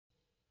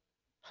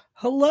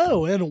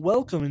Hello and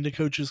welcome into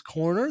Coach's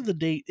Corner. The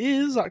date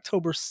is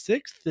October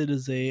 6th. It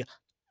is a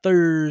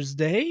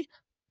Thursday,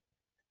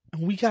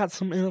 and we got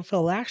some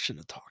NFL action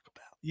to talk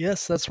about.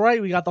 Yes, that's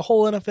right. We got the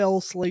whole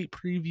NFL slate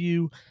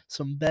preview,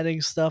 some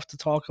betting stuff to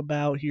talk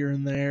about here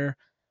and there,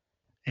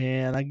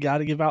 and I got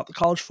to give out the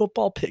college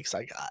football picks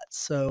I got.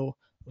 So,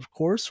 of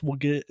course, we'll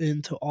get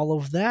into all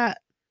of that.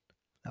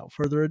 Without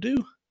further ado,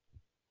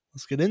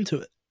 let's get into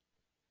it.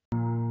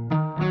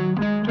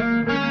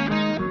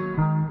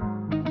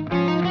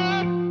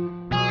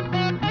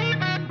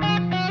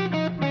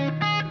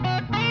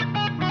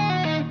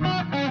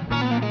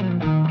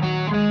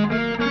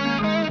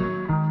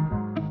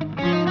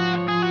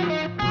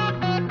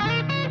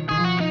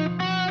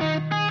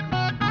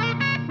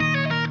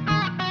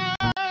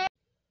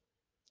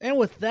 And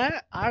with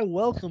that, I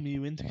welcome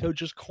you into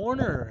Coach's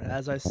Corner.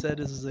 As I said,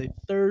 this is a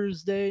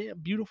Thursday, a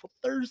beautiful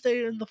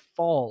Thursday in the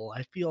fall.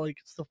 I feel like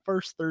it's the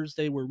first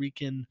Thursday where we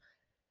can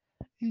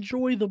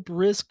enjoy the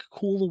brisk,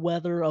 cool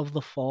weather of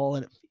the fall,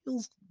 and it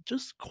feels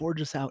just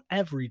gorgeous out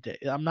every day.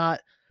 I'm not,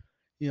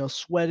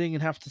 sweating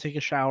and have to take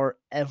a shower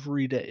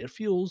every day. It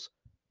feels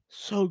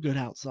so good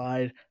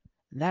outside.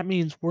 And that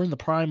means we're in the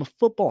prime of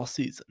football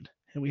season.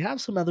 And we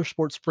have some other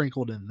sports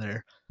sprinkled in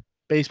there.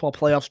 Baseball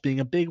playoffs being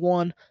a big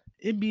one,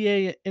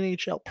 NBA,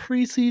 NHL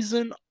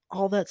preseason,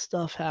 all that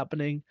stuff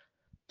happening.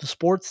 The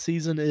sports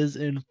season is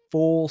in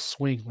full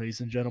swing,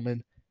 ladies and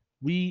gentlemen.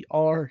 We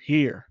are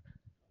here.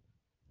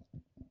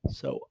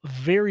 So,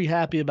 very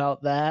happy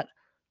about that.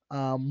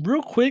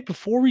 Real quick,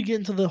 before we get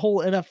into the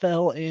whole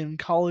NFL and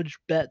college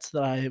bets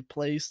that I have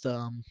placed,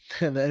 and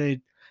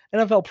the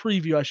NFL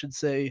preview, I should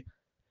say,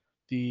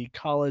 the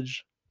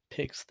college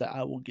picks that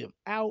I will give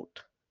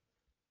out,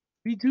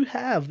 we do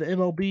have the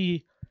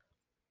MLB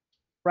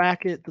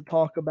bracket to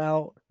talk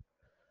about.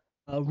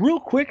 Real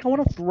quick, I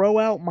want to throw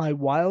out my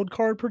wild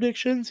card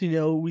predictions.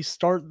 We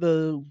start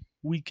the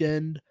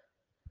weekend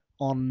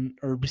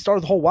we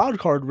start the whole wild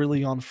card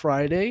really on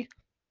Friday.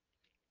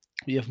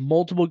 We have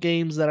multiple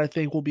games that I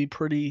think will be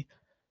pretty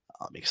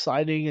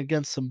exciting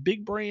against some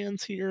big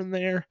brands here and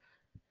there.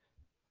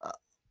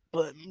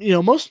 But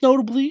most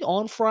notably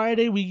on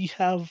Friday, we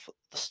have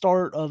the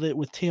start of it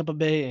with Tampa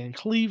Bay and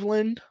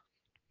Cleveland.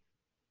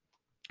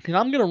 And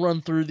I'm going to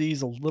run through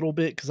these a little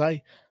bit because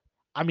I'm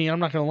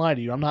not going to lie to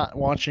you. I'm not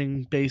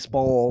watching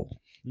baseball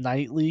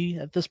nightly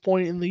at this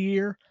point in the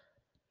year.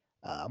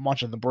 I'm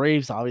watching the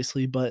Braves,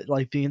 obviously, but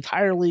like the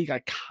entire league, I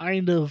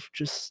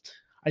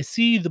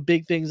see the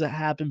big things that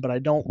happen, but I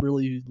don't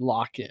really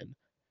lock in.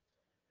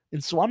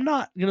 And so I'm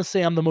not going to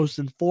say I'm the most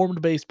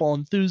informed baseball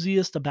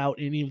enthusiast about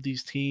any of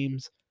these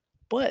teams,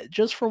 but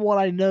just from what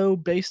I know,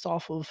 based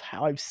off of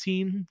how I've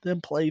seen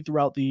them play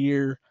throughout the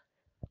year,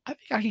 I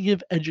think I can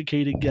give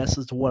educated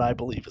guesses to what I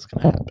believe is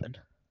going to happen.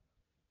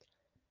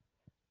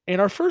 In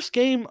our first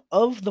game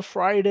of the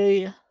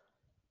Friday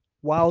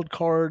wild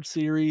card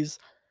series,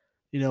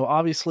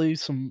 obviously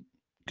some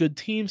good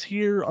teams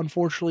here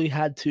unfortunately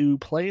had to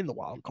play in the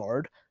wild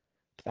card.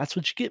 But that's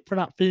what you get for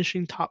not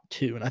finishing top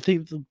two. And I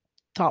think the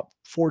top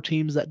four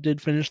teams that did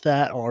finish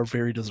that are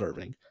very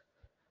deserving.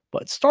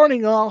 But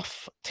starting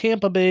off,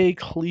 Tampa Bay,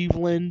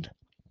 Cleveland,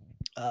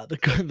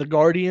 the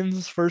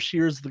Guardians. First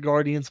year is the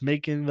Guardians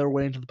making their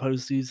way into the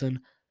postseason.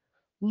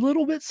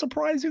 Little bit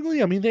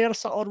surprisingly, they had a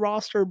solid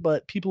roster,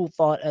 but people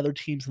thought other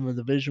teams in the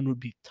division would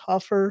be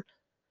tougher.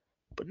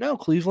 But no,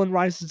 Cleveland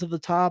rises to the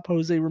top.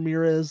 Jose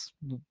Ramirez,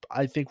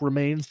 I think,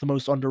 remains the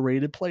most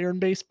underrated player in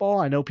baseball.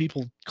 I know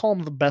people call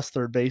him the best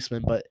third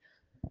baseman, but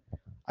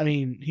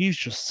he's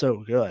just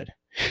so good.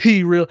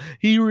 He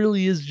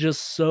really is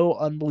just so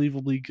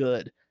unbelievably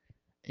good.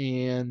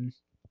 And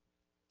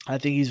I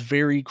think he's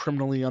very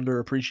criminally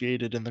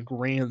underappreciated in the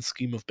grand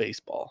scheme of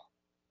baseball.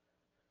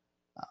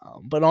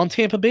 But on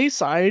Tampa Bay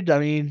side, I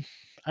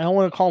don't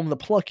want to call them the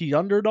plucky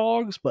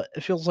underdogs, but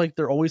it feels like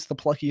they're always the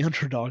plucky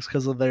underdogs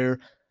because of their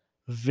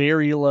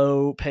very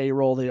low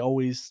payroll. They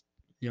always,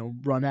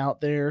 run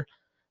out there.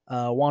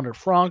 Wander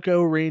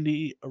Franco,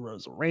 Randy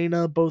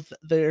Rosarena, both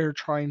there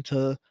trying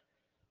to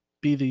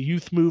be the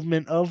youth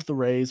movement of the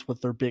Rays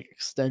with their big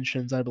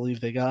extensions, I believe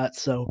they got.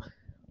 So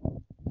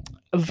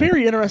a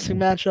very interesting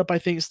matchup, I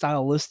think,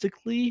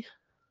 stylistically.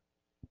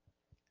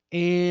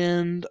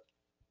 And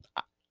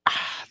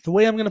the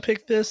way I'm going to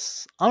pick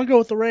this, I'm going to go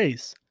with the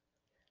Rays.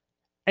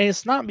 And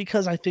it's not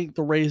because I think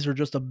the Rays are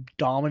just a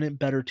dominant,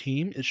 better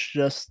team. It's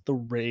just the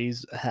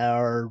Rays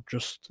are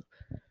just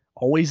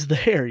always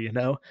there,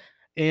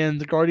 And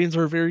the Guardians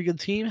are a very good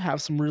team,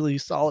 have some really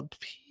solid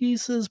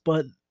pieces,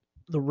 but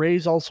the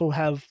Rays also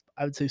have,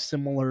 I would say,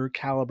 similar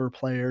caliber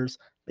players.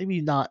 Maybe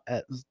not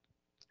as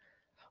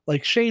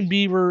like Shane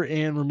Bieber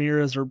and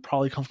Ramirez are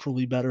probably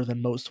comfortably better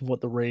than most of what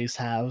the Rays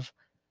have.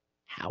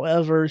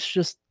 However, it's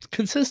just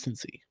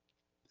consistency.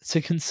 It's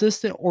a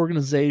consistent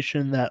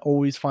organization that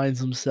always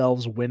finds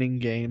themselves winning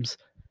games,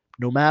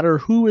 no matter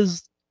who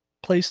is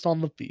placed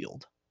on the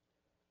field.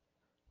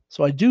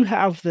 So I do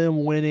have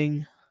them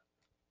winning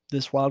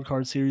this wild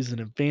card series and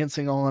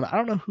advancing on. I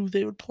don't know who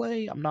they would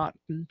play. I'm not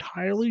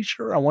entirely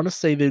sure. I want to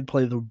say they'd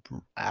play the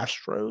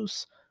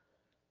Astros.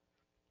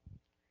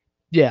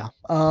 Yeah.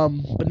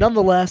 But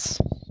nonetheless,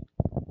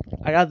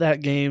 I got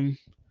that game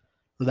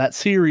or that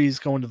series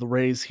going to the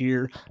Rays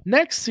here.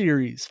 Next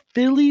series,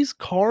 Phillies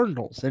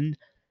Cardinals, and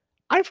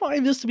I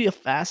find this to be a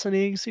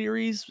fascinating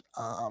series.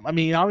 I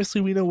mean,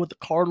 obviously, we know what the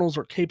Cardinals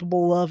are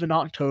capable of in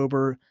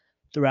October.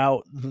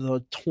 Throughout the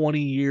 20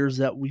 years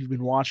that we've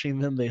been watching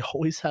them, they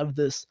always have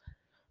this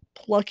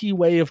plucky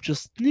way of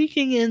just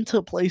sneaking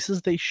into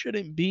places they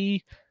shouldn't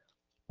be.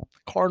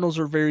 Cardinals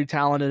are very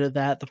talented at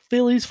that. The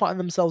Phillies find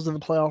themselves in the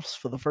playoffs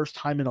for the first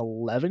time in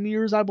 11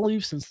 years, I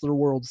believe, since their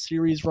World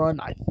Series run,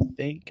 I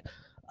think.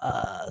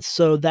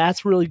 So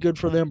that's really good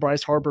for them.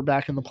 Bryce Harper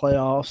back in the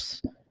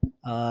playoffs.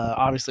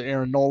 Obviously,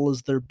 Aaron Nola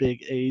is their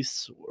big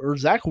ace, or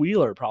Zach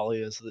Wheeler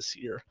probably is this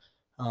year.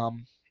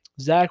 Um,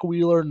 Zach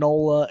Wheeler,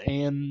 Nola,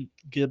 and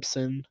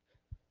Gibson,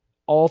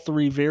 all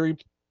three very,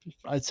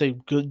 I'd say,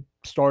 good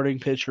starting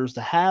pitchers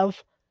to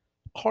have.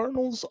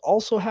 Cardinals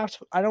also have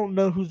to, I don't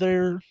know who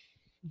their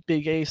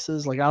big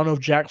aces. Like, I don't know if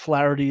Jack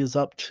Flaherty is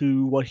up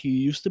to what he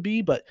used to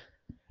be, but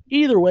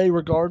either way,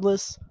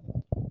 regardless,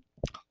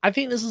 I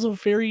think this is a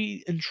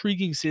very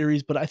intriguing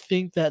series. But I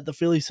think that the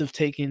Phillies have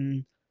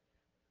taken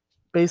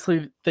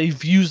basically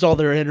they've used all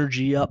their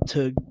energy up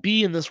to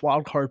be in this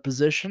wild card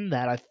position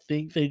that I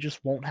think they just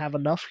won't have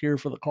enough here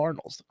for the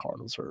Cardinals. The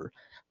Cardinals are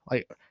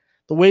like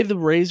the way the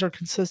Rays are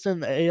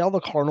consistent in the AL, the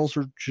Cardinals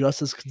are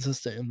just as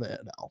consistent in the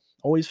NL.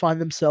 Always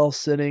find themselves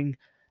sitting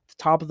at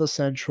the top of the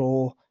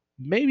Central.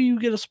 Maybe you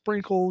get a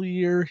sprinkle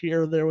year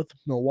here or there with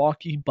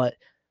Milwaukee, but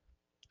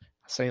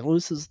St.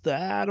 Louis is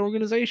that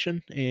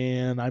organization,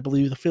 and I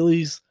believe the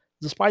Phillies,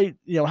 despite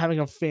having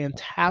a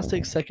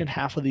fantastic second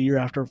half of the year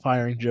after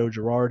firing Joe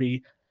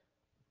Girardi,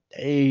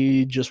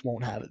 they just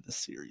won't have it this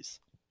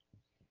series.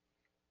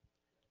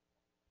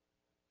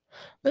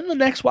 Then the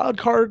next wild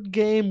card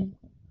game,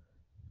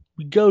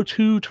 we go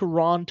to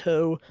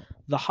Toronto.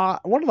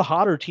 One of the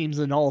hotter teams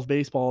in all of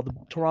baseball, the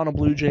Toronto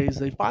Blue Jays.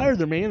 They fired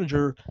their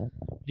manager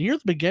near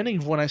the beginning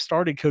of when I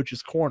started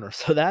Coach's Corner.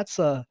 So that's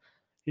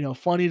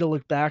funny to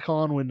look back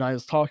on when I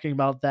was talking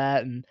about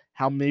that and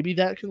how maybe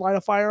that can light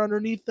a fire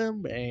underneath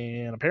them,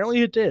 and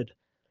apparently it did.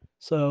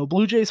 So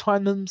Blue Jays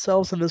find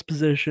themselves in this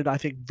position. I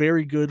think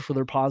very good for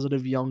their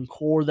positive young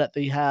core that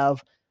they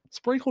have,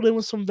 sprinkled in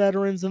with some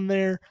veterans in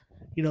there.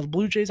 The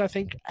Blue Jays I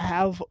think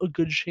have a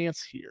good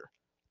chance here.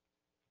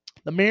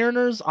 The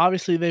Mariners,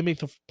 obviously, they make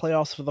the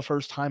playoffs for the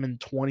first time in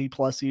 20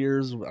 plus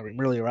years. I mean,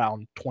 really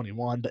around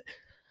 21, but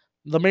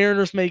the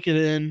Mariners make it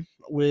in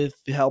with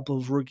the help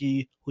of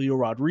rookie Leo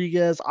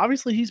Rodriguez.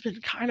 Obviously, he's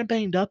been kind of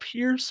banged up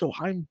here, so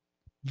I'm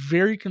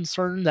very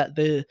concerned that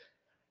the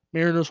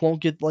Mariners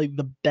won't get like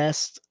the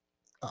best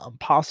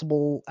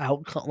possible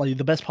outcome, like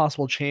the best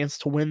possible chance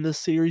to win this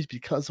series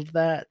because of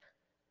that.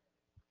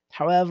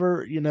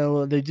 However,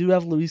 they do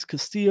have Luis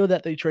Castillo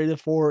that they traded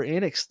for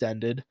and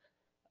extended.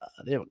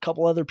 They have a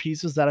couple other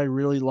pieces that I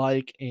really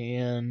like,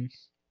 and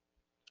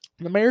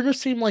the Mariners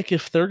seem like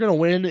if they're gonna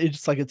win,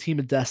 it's like a team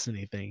of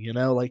destiny thing.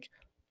 Like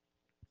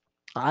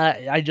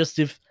I just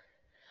if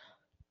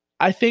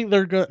I think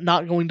they're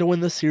not going to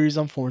win this series.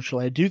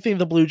 Unfortunately, I do think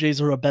the Blue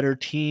Jays are a better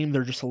team.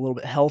 They're just a little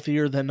bit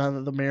healthier than none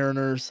of the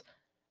Mariners.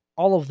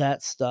 All of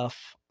that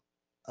stuff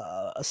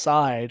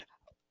aside,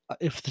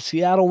 if the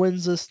Seattle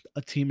wins this,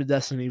 a team of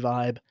destiny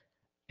vibe,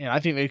 and I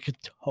think they could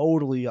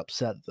totally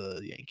upset the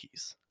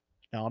Yankees.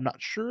 Now, I'm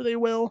not sure they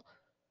will,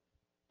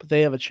 but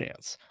they have a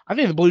chance. I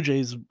think the Blue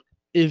Jays,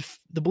 if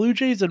the Blue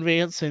Jays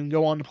advance and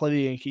go on to play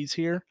the Yankees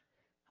here,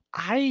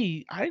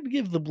 I'd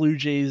give the Blue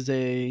Jays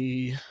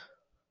a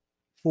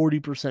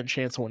 40%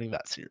 chance of winning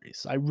that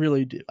series. I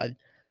really do. I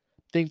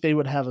think they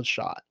would have a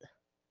shot.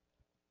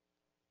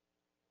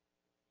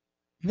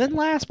 And then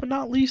last but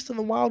not least in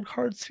the wild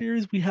card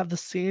series, we have the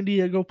San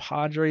Diego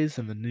Padres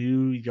and the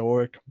New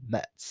York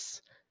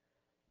Mets.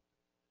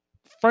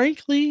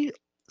 Frankly,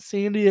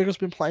 San Diego's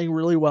been playing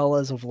really well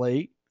as of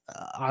late.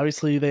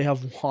 Obviously, they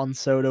have Juan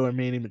Soto and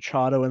Manny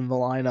Machado in the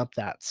lineup.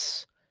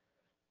 That's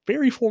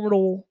very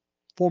formidable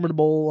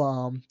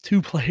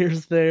two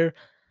players there.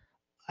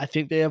 I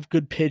think they have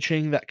good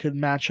pitching that could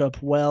match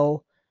up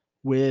well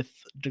with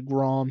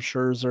DeGrom,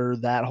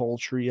 Scherzer, that whole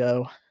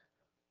trio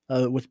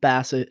with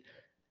Bassett.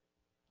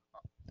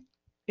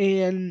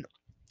 And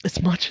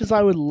as much as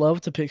I would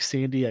love to pick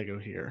San Diego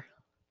here,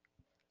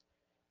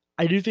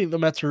 I do think the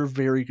Mets are a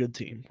very good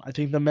team. I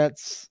think the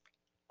Mets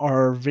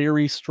are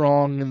very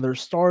strong in their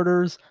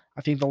starters.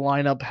 I think the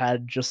lineup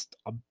had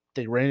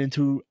they ran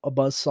into a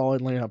buzzsaw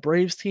Atlanta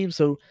Braves team,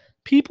 so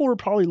people were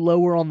probably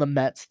lower on the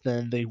Mets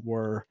than they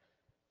were,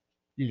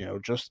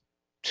 just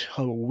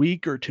a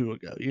week or two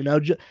ago.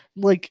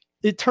 Like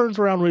it turns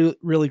around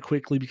really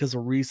quickly because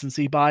of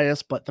recency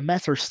bias, but the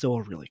Mets are still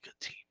a really good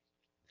team.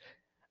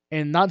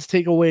 And not to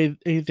take away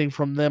anything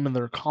from them and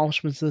their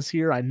accomplishments this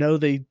year, I know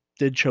they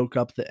did choke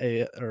up the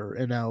A or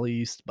NL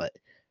East, but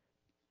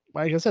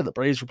like I said, the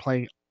Braves were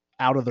playing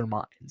out of their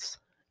minds.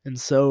 And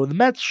so the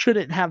Mets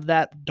shouldn't have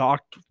that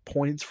docked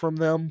points from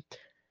them.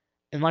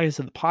 And like I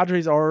said, the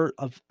Padres are,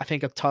 I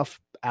think, a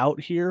tough out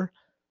here.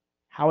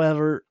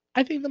 However,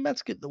 I think the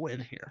Mets get the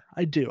win here.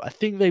 I do. I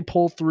think they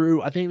pull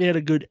through. I think they had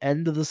a good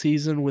end of the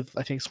season with,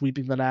 I think,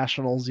 sweeping the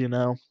Nationals.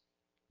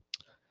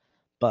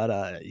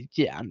 But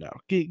yeah, no.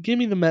 Give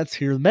me the Mets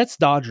here. The Mets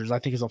Dodgers, I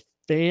think, is a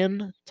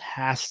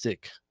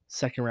fantastic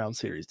second round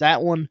series.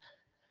 That one,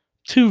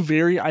 two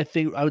very, I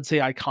think, I would say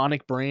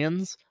iconic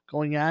brands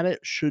going at it,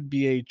 should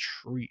be a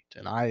treat.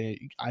 And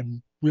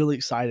I'm really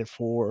excited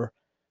for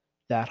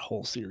that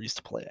whole series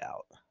to play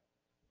out.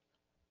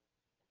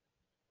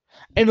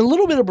 And a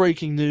little bit of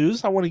breaking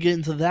news. I want to get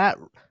into that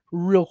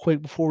real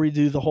quick before we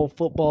do the whole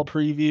football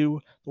preview.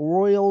 The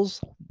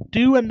Royals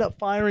do end up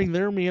firing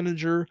their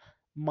manager,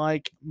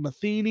 Mike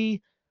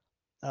Matheny,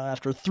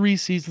 after 3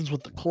 seasons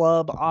with the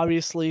club.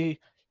 Obviously,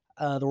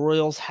 the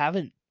Royals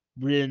haven't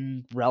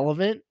been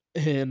relevant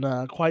in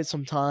quite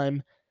some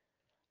time,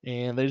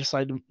 and they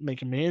decided to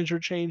make a manager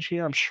change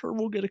here. I'm sure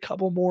we'll get a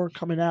couple more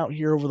coming out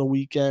here over the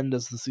weekend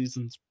as the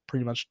season's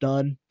pretty much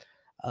done.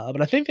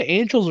 But I think the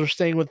Angels are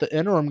staying with the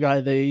interim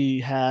guy they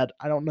had.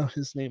 I don't know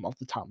his name off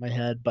the top of my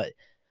head, but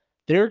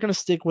they're going to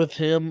stick with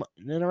him.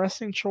 An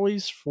interesting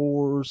choice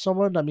for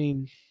someone. I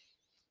mean,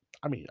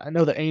 I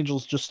know the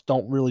Angels just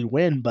don't really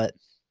win, but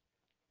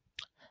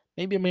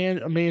maybe a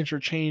manager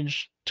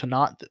change to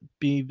not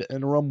be the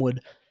interim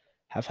would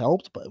have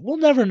helped. But we'll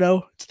never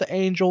know. It's the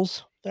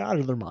Angels. They're out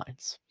of their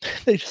minds.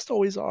 They just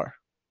always are.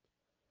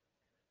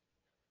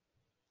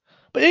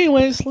 But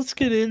anyways, let's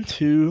get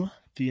into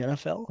the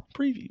NFL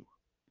preview.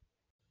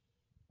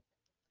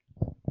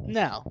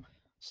 Now,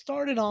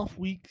 started off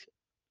week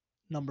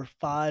number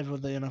 5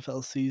 of the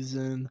NFL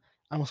season.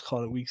 I almost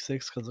called it week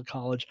 6 because of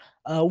college.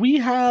 We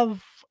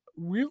have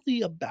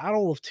really a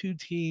battle of two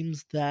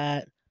teams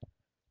that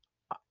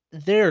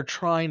they're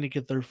trying to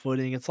get their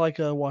footing. It's like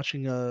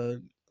watching a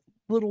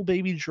little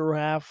baby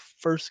giraffe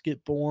first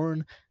get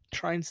born,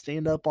 try and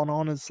stand up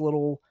on its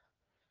little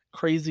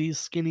crazy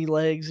skinny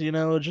legs,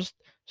 just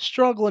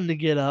struggling to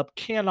get up,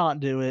 cannot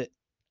do it.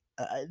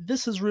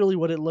 This is really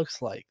what it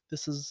looks like.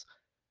 This is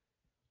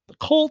the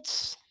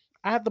Colts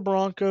at the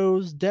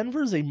Broncos.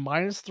 Denver's a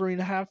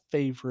 -3.5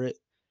 favorite.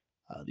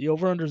 The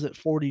over/under is at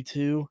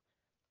 42.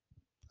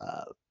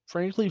 Uh,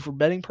 Frankly, for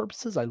betting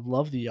purposes, I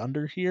love the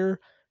under here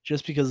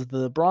just because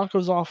the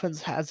Broncos offense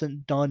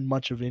hasn't done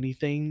much of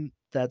anything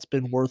that's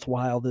been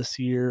worthwhile this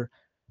year.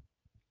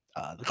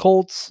 The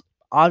Colts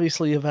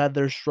obviously have had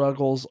their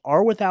struggles,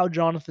 are without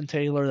Jonathan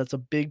Taylor. That's a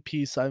big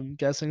piece, I'm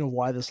guessing, of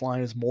why this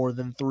line is more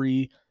than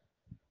 3.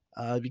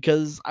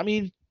 Because, I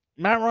mean,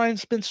 Matt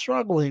Ryan's been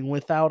struggling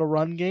without a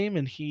run game,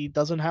 and he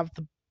doesn't have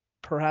the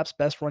perhaps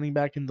best running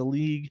back in the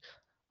league.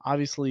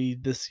 Obviously,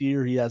 this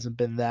year he hasn't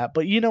been that,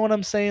 but you know what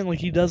I'm saying? Like,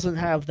 he doesn't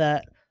have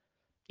that,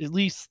 at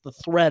least the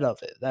threat of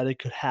it, that it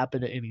could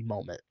happen at any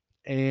moment.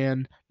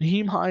 And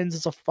Naheem Hines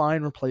is a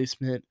fine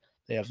replacement.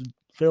 They have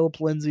Philip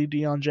Lindsay,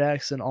 Deion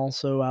Jackson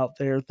also out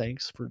there.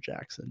 Thanks for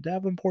Jackson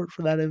Davenport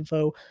for that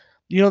info.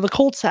 The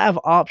Colts have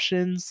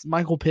options.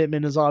 Michael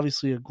Pittman is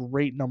obviously a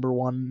great number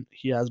one.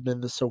 He has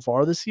been this so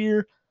far this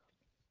year.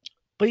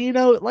 But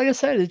like I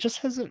said, it just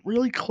hasn't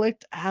really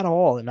clicked at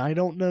all. And I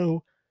don't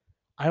know.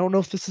 I don't know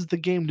if this is the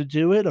game to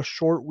do it. A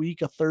short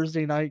week, a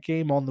Thursday night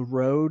game on the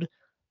road.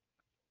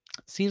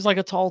 Seems like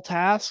a tall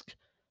task,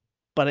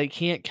 but I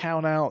can't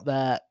count out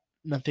that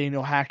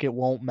Nathaniel Hackett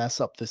won't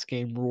mess up this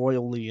game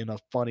royally in a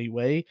funny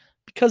way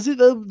because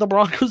the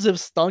Broncos have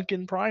stunk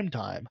in prime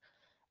time.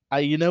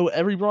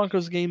 Every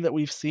Broncos game that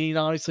we've seen,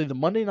 obviously the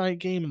Monday night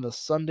game and the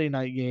Sunday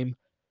night game,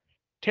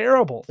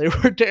 terrible. They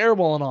were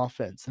terrible on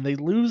offense, and they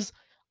lose,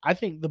 I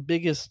think, the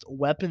biggest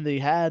weapon they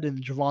had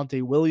in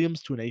Javonte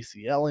Williams to an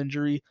ACL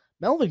injury.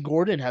 Melvin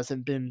Gordon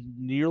hasn't been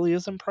nearly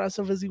as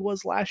impressive as he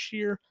was last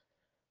year.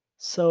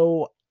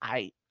 So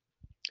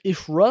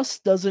if Russ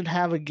doesn't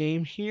have a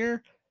game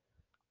here,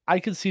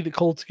 I could see the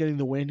Colts getting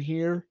the win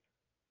here.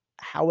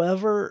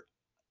 However,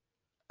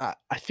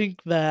 I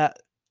think that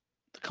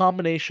the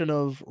combination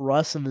of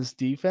Russ and this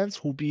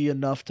defense will be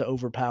enough to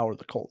overpower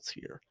the Colts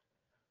here.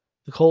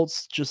 The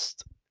Colts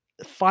just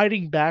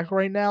fighting back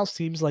right now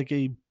seems like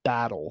a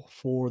battle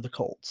for the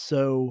Colts.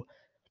 So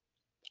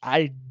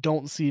I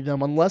don't see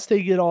them unless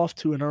they get off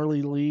to an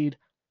early lead.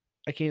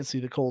 I can't see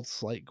the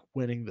Colts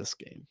winning this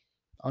game,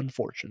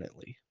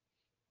 unfortunately.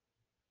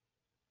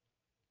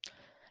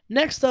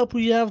 Next up,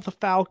 we have the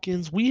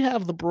Falcons. We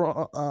have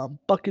the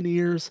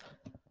Buccaneers.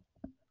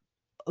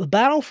 The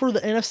battle for the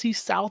NFC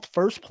South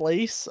first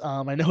place.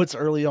 I know it's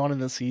early on in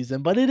the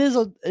season, but it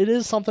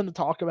is something to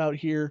talk about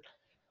here.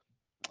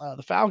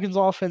 The Falcons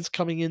offense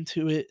coming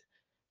into it,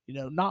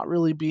 not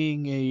really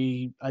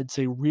being I'd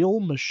say real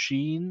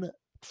machine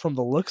from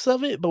the looks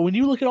of it. But when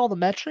you look at all the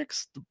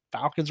metrics, the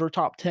Falcons are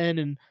top 10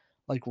 in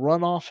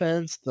run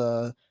offense.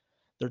 They're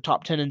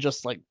top 10 in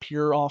just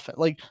pure offense.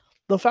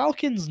 The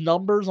Falcons'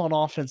 numbers on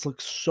offense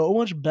look so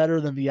much better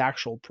than the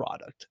actual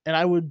product. And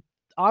I would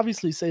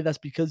obviously say that's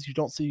because you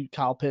don't see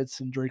Kyle Pitts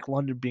and Drake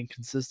London being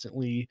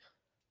consistently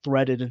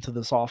threaded into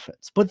this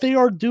offense. But they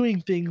are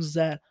doing things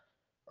that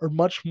are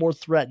much more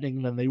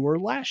threatening than they were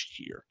last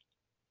year.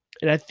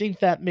 And I think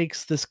that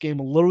makes this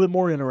game a little bit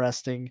more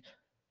interesting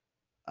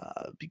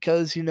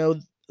because,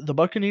 the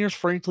Buccaneers,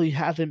 frankly,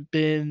 haven't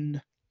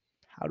been,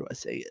 how do I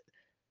say it?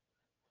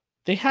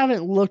 They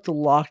haven't looked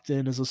locked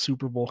in as a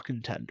Super Bowl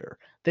contender.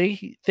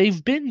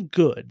 They've been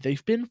good.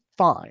 They've been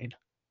fine.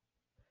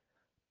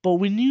 But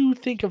when you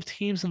think of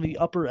teams in the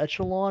upper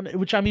echelon,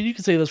 which I mean, you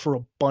can say this for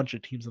a bunch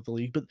of teams of the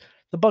league, but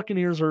the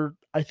Buccaneers are,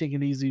 I think,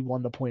 an easy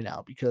one to point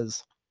out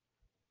because,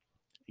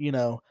 you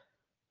know,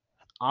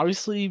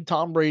 obviously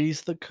Tom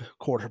Brady's the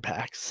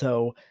quarterback,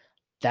 so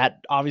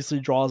that obviously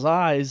draws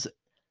eyes.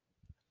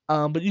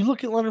 But you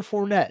look at Leonard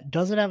Fournette,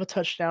 doesn't have a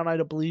touchdown, I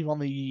don't believe, on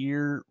the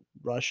year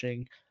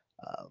rushing.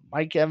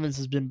 Mike Evans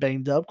has been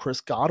banged up.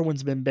 Chris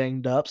Godwin's been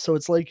banged up. So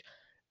it's like,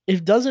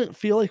 it doesn't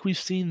feel like we've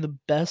seen the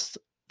best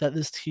that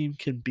this team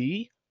can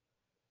be.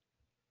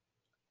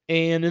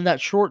 And in that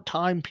short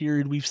time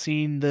period, we've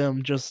seen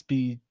them just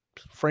be,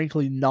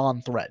 frankly,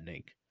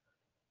 non-threatening.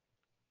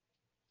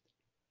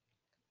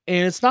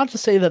 And it's not to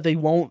say that they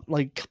won't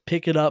like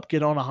pick it up,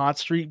 get on a hot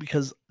streak,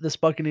 because this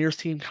Buccaneers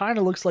team kind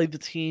of looks like the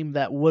team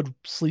that would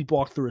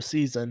sleepwalk through a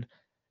season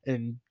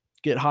and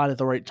get hot at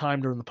the right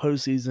time during the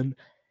postseason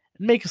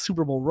and make a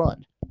Super Bowl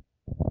run.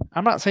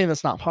 I'm not saying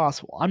that's not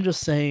possible. I'm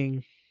just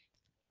saying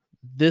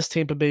this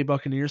Tampa Bay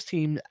Buccaneers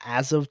team,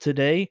 as of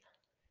today,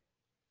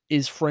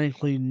 is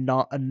frankly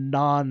not a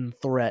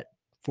non-threat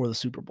for the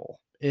Super Bowl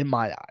in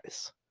my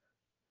eyes.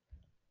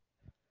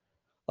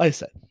 Like I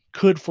said,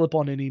 could flip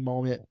on any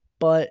moment,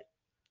 but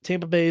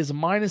Tampa Bay is a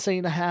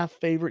 -8.5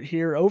 favorite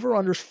here. Over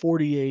unders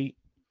 48.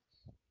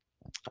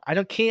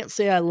 Can't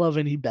say I love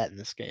any bet in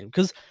this game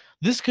because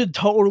this could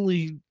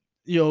totally,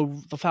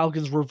 the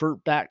Falcons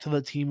revert back to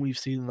the team we've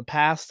seen in the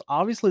past.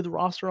 Obviously, the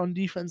roster on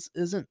defense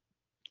isn't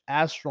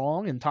as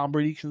strong, and Tom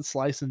Brady can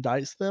slice and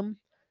dice them.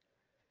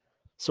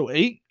 So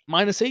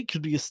 -8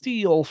 could be a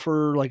steal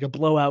for like a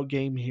blowout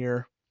game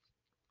here.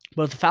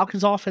 But if the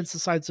Falcons offense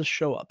decides to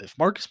show up, if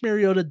Marcus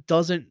Mariota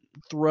doesn't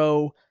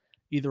throw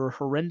either a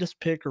horrendous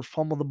pick or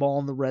fumble the ball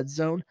in the red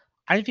zone,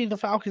 I think the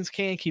Falcons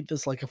can keep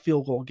this like a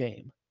field goal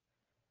game.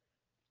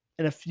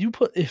 And if you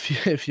put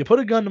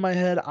a gun to my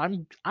head,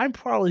 I'm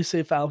probably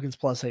say Falcons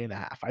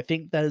 +8.5. I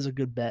think that is a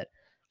good bet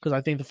because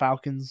I think the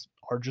Falcons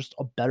are just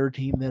a better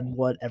team than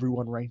what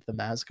everyone ranked them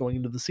as going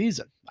into the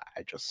season.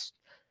 I just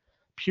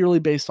purely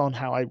based on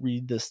how I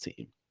read this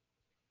team.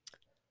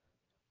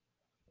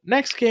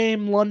 Next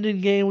game, London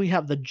game, we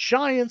have the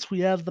Giants, we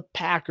have the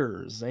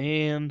Packers,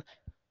 and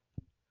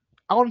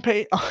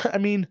I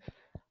mean,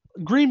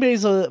 Green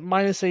Bay's a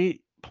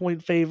 -8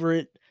 point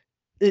favorite.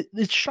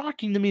 It's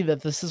shocking to me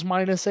that this is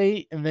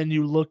 -8, and then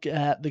you look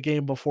at the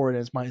game before it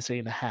is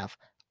 -8.5.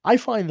 I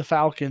find the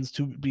Falcons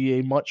to be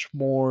a much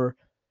more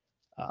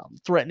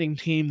threatening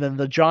team than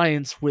the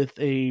Giants with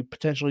a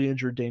potentially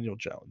injured Daniel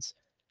Jones.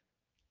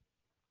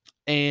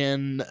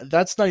 And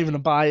that's not even a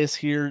bias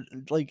here.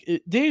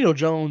 Daniel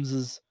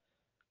Jones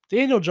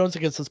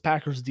against this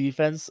Packers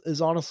defense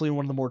is honestly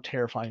one of the more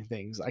terrifying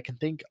things I can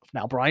think of.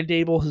 Now, Brian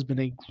Daboll has been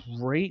a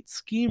great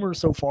schemer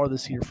so far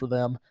this year for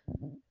them,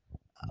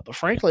 but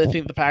frankly, I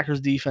think the Packers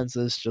defense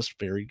is just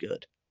very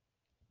good.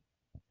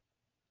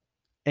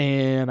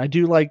 And I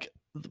do like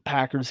the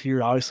Packers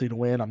here, obviously, to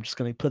win. I'm just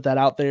going to put that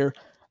out there.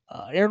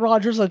 Aaron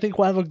Rodgers, I think,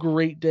 will have a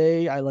great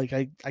day.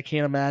 I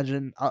can't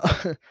imagine,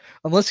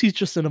 unless he's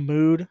just in a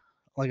mood,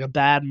 like a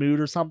bad mood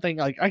or something.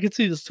 Like, I could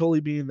see this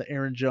totally being the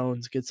Aaron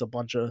Jones gets a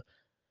bunch of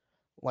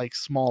like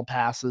small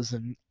passes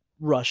and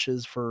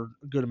rushes for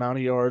a good amount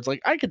of yards.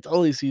 Like, I could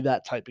totally see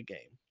that type of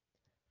game.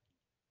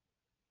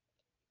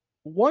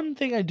 One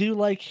thing I do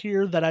like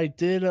here that I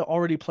did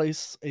already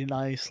place a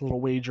nice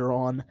little wager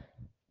on,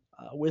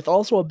 with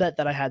also a bet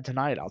that I had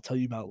tonight, I'll tell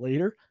you about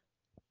later.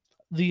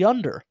 The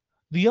under.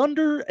 The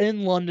under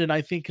in London,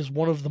 I think, is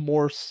one of the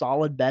more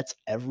solid bets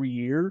every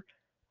year.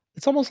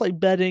 It's almost like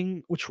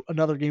betting, which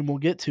another game we'll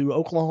get to,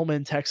 Oklahoma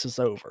and Texas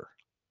over.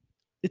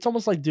 It's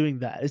almost like doing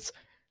that.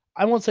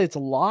 I won't say it's a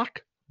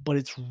lock, but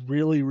it's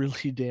really,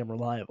 really damn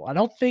reliable. I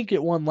don't think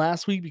it won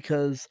last week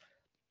because,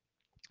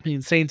 I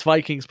mean, Saints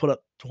Vikings put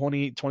up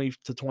 20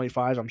 to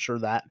 25. I'm sure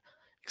that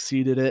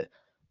exceeded it.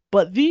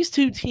 But these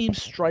two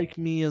teams strike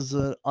me as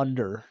an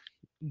under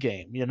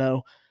game,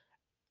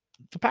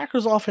 The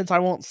Packers offense, I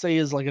won't say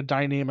is like a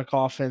dynamic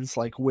offense,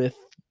 like with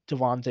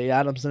Devontae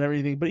Adams and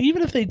everything. But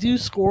even if they do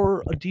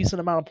score a decent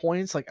amount of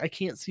points, like I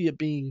can't see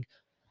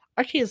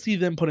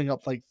them putting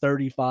up like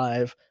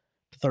 35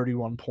 to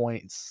 31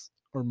 points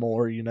or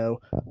more,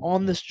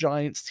 on this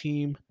Giants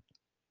team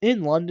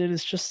in London.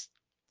 It's just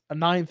a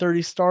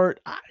 9:30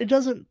 start. It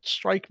doesn't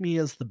strike me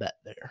as the bet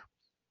there.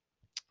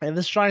 And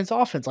this Giants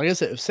offense, like I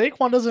said, if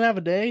Saquon doesn't have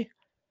a day,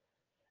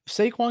 if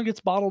Saquon gets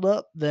bottled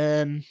up,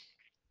 then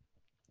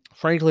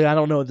frankly, I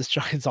don't know what this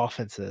Giants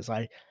offense is.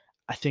 I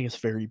think it's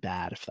very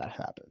bad if that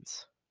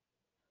happens.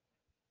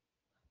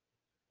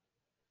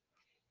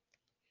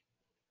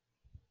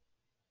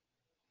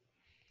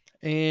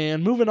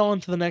 And moving on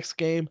to the next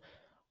game,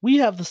 we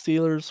have the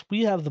Steelers,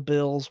 we have the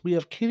Bills, we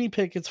have Kenny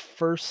Pickett's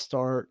first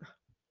start.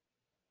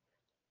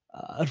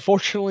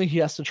 Unfortunately, he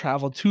has to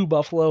travel to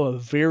Buffalo, a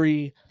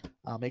very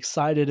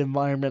excited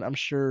environment, I'm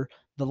sure.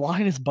 The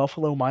line is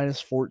Buffalo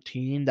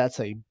 -14. That's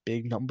a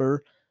big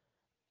number.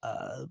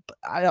 But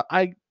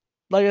I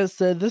like I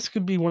said, this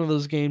could be one of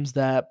those games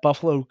that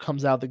Buffalo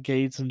comes out the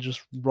gates and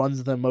just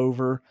runs them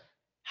over.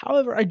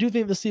 However, I do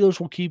think the Steelers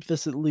will keep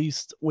this at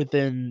least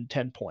within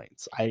 10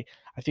 points. I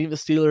think the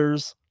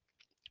Steelers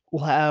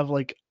will have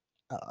like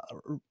a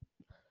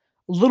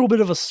little bit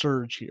of a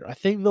surge here. I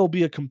think there'll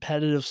be a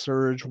competitive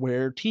surge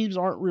where teams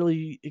aren't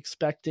really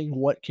expecting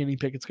what Kenny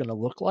Pickett's going to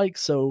look like,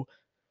 so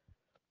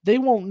they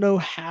won't know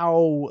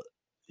how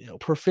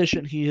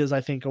proficient he is.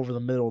 I think over the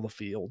middle of the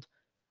field.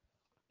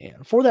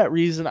 And for that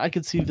reason, I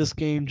could see this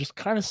game just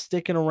kind of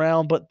sticking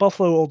around, but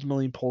Buffalo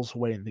ultimately pulls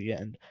away in the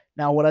end.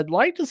 Now, what I'd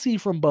like to see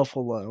from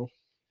Buffalo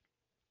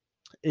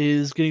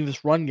is getting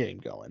this run game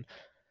going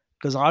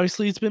because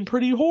obviously it's been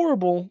pretty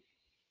horrible.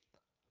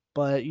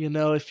 But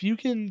if you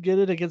can get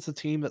it against a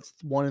team that's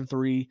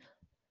 1-3,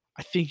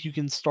 I think you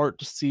can start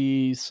to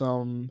see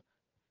some.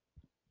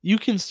 You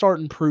can start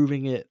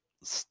improving it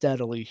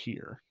steadily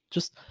here.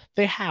 Just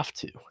they have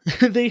to.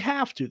 They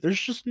have to. There's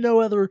just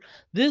no other.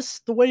 The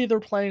way they're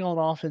playing on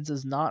offense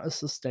is not a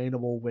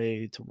sustainable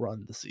way to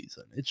run the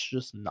season. It's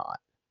just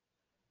not.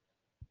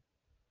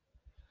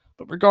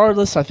 But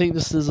regardless, I think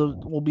this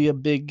will be a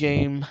big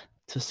game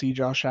to see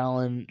Josh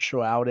Allen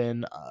show out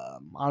in.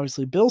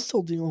 Obviously, Bill's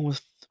still dealing with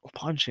a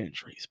bunch of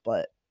injuries,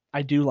 but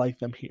I do like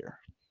them here.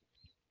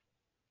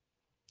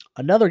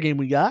 Another game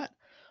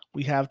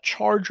we have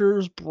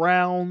Chargers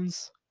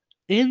Browns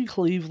in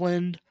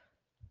Cleveland.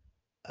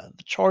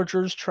 The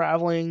Chargers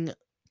traveling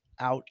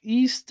out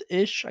east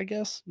ish, I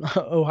guess.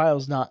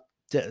 Ohio's not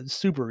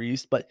super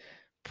east, but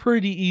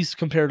pretty east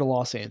compared to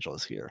Los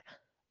Angeles here.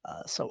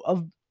 So,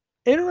 a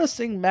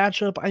interesting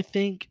matchup, I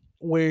think,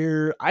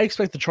 where I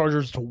expect the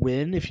Chargers to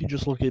win if you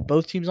just look at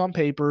both teams on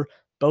paper,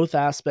 both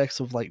aspects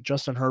of like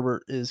Justin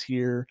Herbert is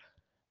here.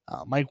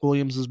 Mike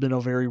Williams has been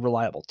a very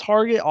reliable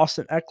target.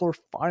 Austin Eckler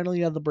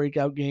finally had the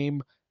breakout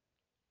game.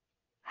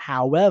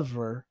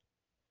 However,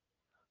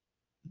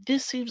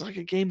 this seems like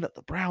a game that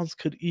the Browns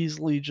could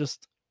easily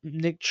just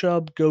Nick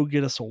Chubb go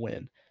get us a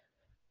win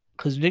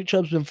because Nick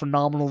Chubb's been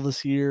phenomenal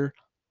this year.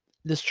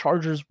 This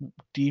Chargers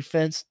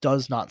defense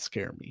does not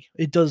scare me.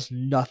 It does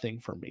nothing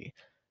for me.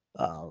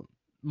 Um,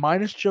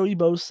 Minus Joey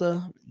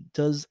Bosa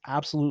does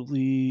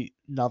absolutely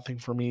nothing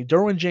for me.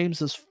 Derwin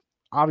James is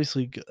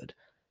obviously good.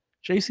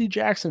 J.C.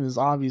 Jackson is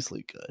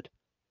obviously good.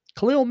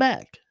 Khalil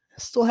Mack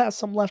still has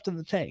some left in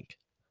the tank.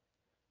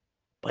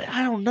 But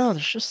I don't know.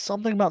 There's just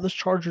something about this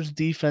Chargers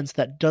defense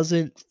that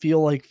doesn't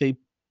feel like they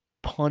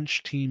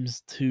punch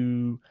teams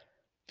to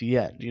the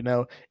end.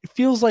 It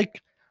feels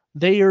like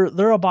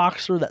they're a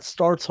boxer that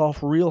starts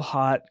off real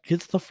hot,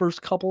 gets the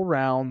first couple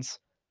rounds,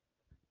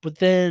 but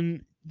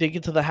then they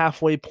get to the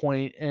halfway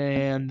point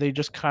and they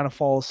just kind of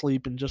fall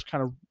asleep and just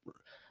kind of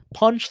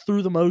punch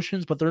through the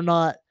motions, but they're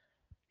not,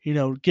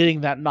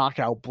 getting that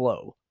knockout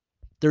blow.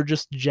 They're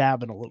just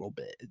jabbing a little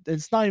bit.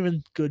 It's not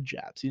even good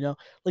jabs.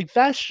 Like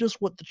that's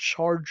just what the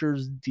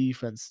Chargers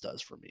defense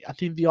does for me. I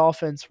think the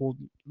offense will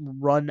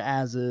run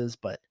as is,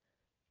 but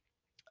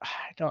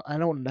I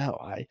don't know.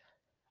 I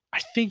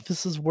think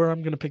this is where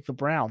I'm going to pick the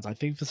Browns. I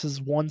think this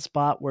is one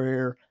spot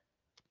where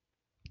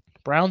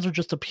Browns are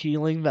just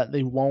appealing that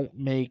they won't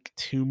make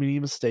too many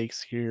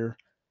mistakes here.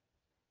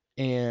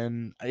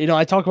 And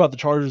I talk about the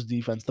Chargers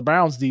defense. The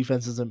Browns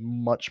defense isn't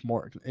much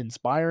more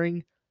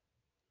inspiring.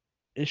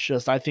 It's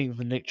just I think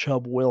the Nick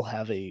Chubb will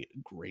have a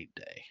great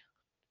day.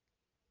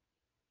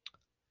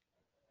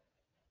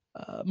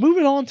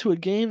 Moving on to a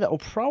game that will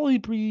probably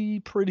be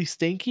pretty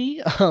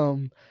stinky.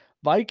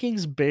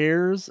 Vikings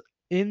Bears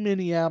in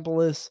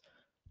Minneapolis.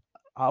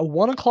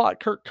 1 o'clock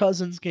Kirk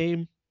Cousins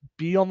game.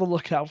 Be on the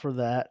lookout for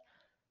that.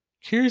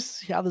 Curious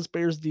to see how this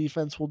Bears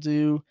defense will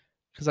do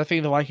because I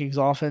think the Vikings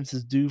offense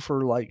is due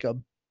for like a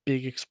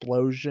big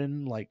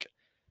explosion. Like,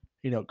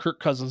 Kirk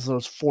Cousins,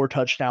 those 4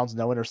 touchdowns,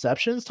 no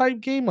interceptions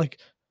type game. Like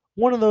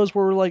one of those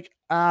where we're like,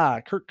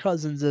 Kirk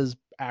Cousins is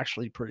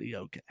actually pretty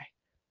okay.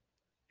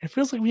 It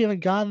feels like we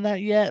haven't gotten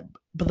that yet,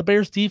 but the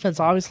Bears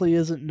defense obviously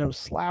isn't no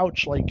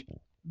slouch. Like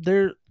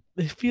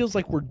it feels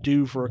like we're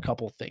due for a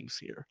couple things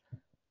here.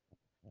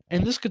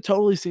 And this could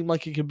totally seem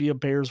like it could be a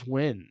Bears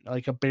win.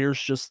 Like a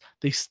Bears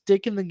they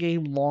stick in the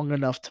game long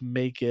enough to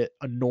make it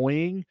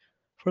annoying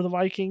for the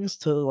Vikings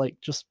to like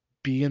just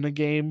be in a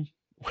game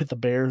with the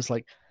Bears,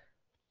 like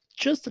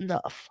just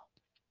enough.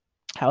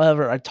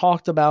 However, I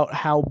talked about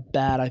how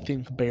bad I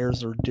think the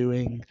Bears are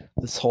doing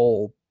this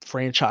whole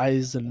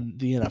franchise and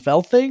the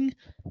NFL thing.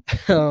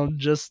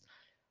 Just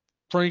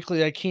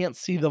frankly, I can't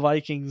see the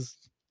Vikings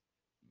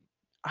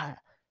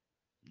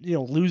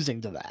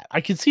losing to that.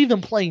 I can see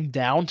them playing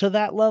down to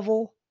that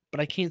level, but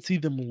I can't see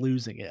them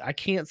losing it. I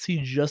can't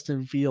see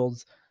Justin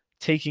Fields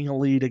taking a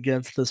lead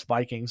against this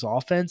Vikings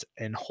offense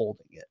and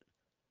holding it.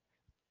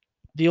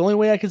 The only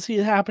way I can see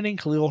it happening,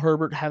 Khalil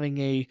Herbert having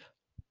a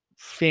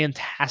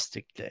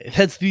fantastic day.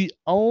 That's the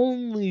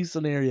only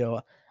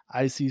scenario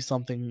I see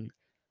something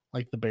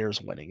like the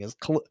Bears winning is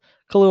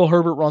Khalil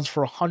Herbert runs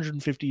for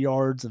 150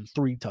 yards and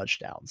 3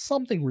 touchdowns.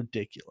 Something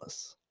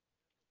ridiculous.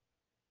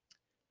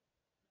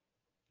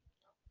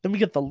 Then we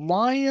get the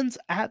Lions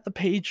at the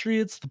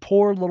Patriots, the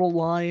poor little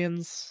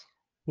Lions.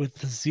 with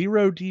the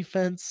zero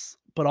defense,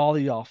 but all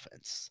the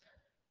offense.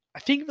 I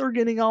think they're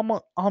getting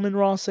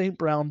Amon-Ra St.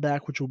 Brown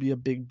back, which will be a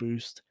big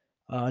boost.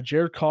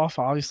 Jared Goff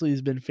obviously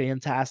has been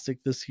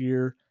fantastic this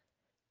year,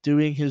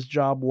 doing his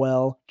job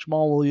well.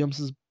 Jamal Williams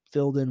has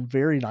filled in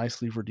very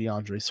nicely for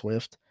DeAndre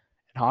Swift,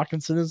 and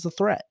Hawkinson is the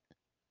threat.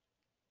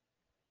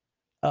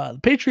 The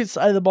Patriots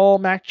side of the ball,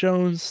 Mac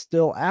Jones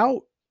still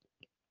out.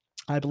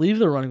 I believe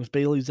they're running with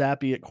Bailey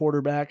Zappi at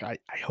quarterback. I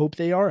hope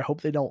they are. I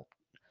hope they don't.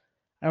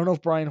 I don't know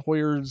if Brian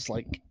Hoyer's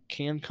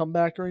can come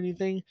back or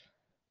anything,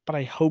 but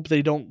I hope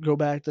they don't go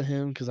back to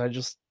him because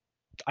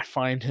I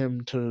find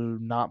him to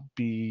not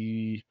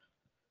be,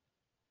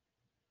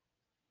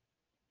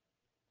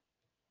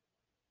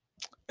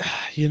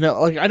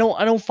 I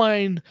don't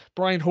find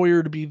Brian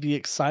Hoyer to be the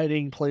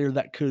exciting player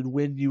that could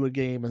win you a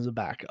game as a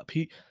backup.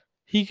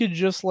 He could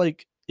just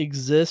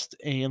exist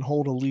and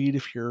hold a lead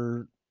if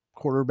your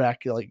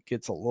quarterback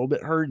gets a little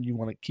bit hurt and you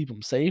want to keep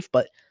him safe,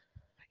 but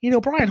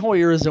Brian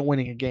Hoyer isn't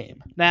winning a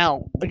game.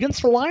 Now,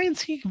 against the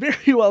Lions, he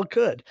very well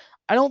could.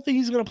 I don't think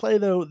he's going to play,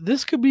 though.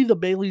 This could be the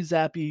Bailey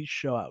Zappi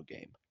showout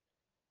game.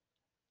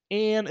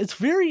 And it's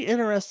very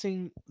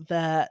interesting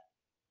that,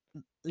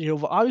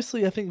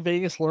 obviously, I think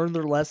Vegas learned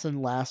their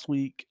lesson last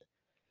week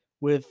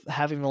with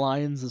having the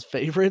Lions as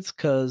favorites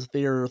because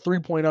they're a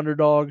 3-point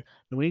underdog.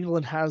 New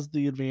England has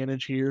the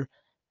advantage here.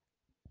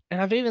 And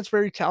I think that's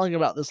very telling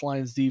about this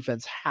Lions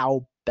defense,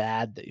 how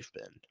bad they've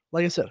been.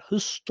 Like I said,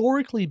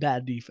 historically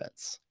bad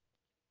defense.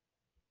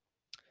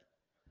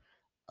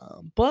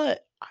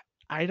 But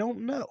I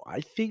don't know.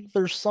 I think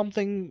there's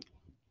something.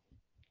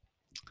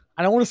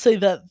 I don't want to say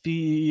that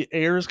the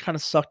air is kind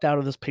of sucked out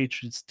of this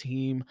Patriots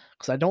team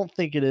because I don't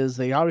think it is.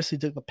 They obviously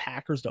took the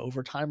Packers to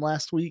overtime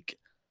last week.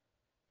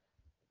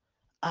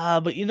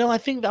 But I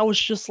think that was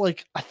just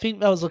I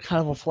think that was a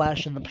kind of a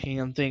flash in the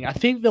pan thing. I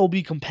think they'll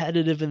be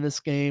competitive in this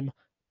game,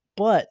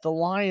 but the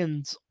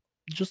Lions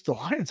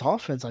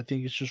offense, I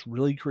think is just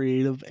really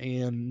creative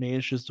and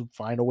manages to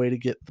find a way to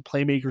get the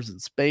playmakers in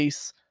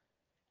space.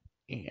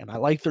 And I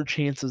like their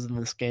chances in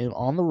this game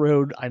on the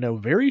road. I know,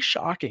 very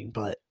shocking,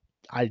 but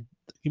I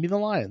give me the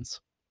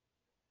Lions.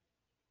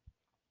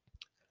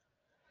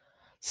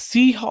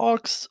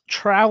 Seahawks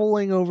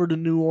traveling over to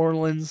New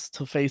Orleans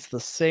to face the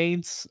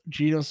Saints.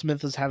 Geno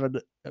Smith is having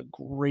a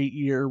great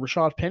year.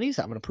 Rashad Penny's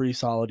having a pretty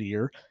solid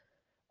year.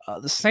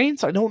 The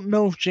Saints, I don't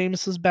know if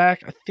Jameis is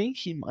back. I think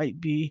he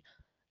might be.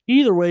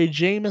 Either way,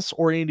 Jameis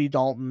or Andy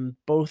Dalton,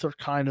 both are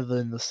kind of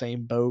in the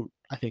same boat,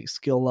 I think,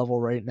 skill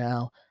level right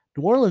now.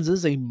 New Orleans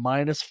is a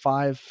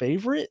 -5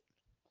 favorite.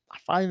 I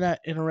find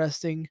that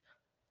interesting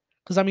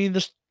because,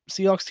 the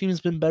Seahawks team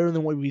has been better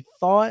than what we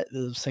thought.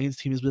 The Saints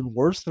team has been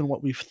worse than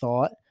what we've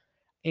thought.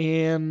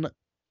 And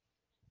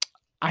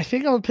I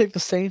think I would pick the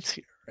Saints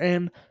here.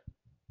 And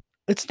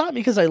it's not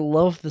because I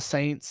love the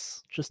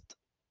Saints, just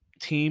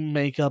team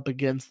makeup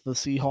against the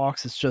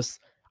Seahawks. It's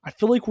just, I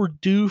feel like we're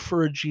due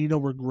for a Geno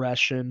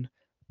regression.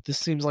 This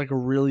seems like a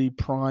really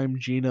prime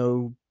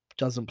Geno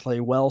doesn't play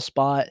well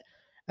spot.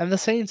 And the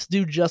Saints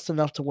do just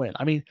enough to win.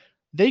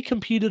 They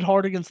competed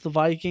hard against the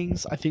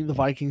Vikings. I think the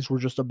Vikings were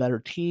just a better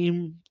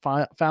team,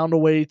 found a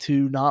way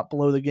to not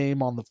blow the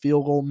game on the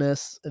field goal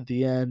miss at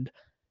the end.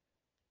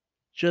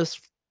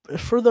 Just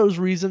for those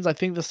reasons, I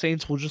think the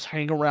Saints will just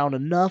hang around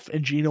enough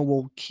and Geno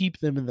will keep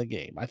them in the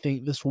game. I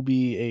think this will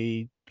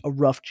be a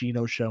rough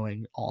Geno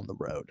showing on the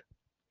road.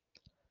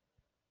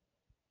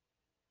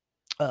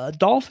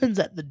 Dolphins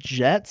at the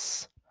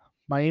Jets.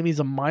 Miami's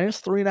a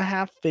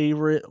 -3.5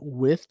 favorite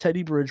with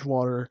Teddy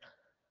Bridgewater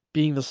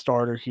being the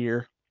starter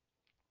here.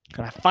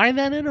 And I find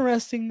that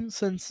interesting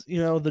since,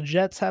 the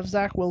Jets have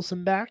Zach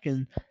Wilson back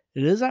and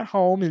it is at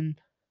home. And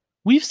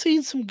we've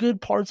seen some good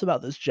parts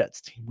about this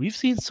Jets team. We've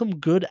seen some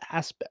good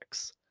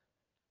aspects.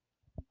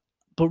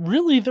 But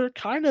really,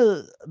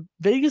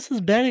 Vegas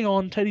is betting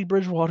on Teddy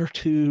Bridgewater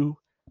to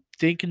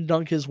dink and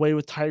dunk his way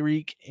with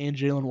Tyreek and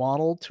Jalen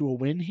Waddle to a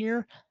win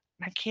here.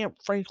 I can't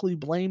frankly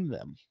blame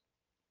them.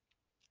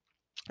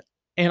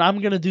 And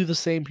I'm going to do the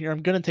same here.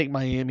 I'm going to take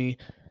Miami.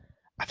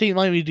 I think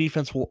Miami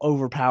defense will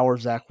overpower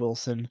Zach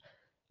Wilson.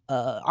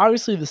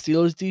 Obviously, the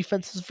Steelers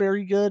defense is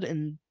very good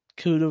and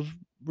could have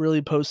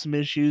really posed some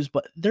issues,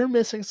 but they're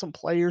missing some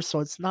players, so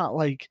it's not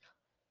like,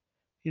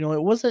 it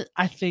wasn't,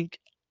 I think,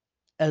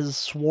 as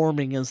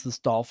swarming as this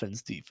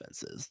Dolphins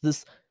defense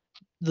is.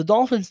 The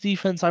Dolphins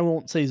defense, I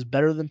won't say is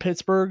better than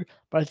Pittsburgh,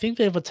 but I think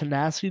they have a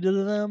tenacity to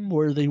them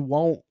where they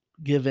won't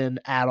give in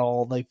at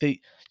all.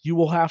 You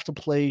will have to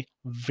play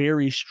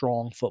very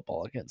strong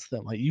football against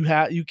them.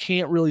 You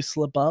can't really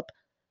slip up.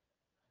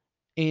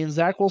 And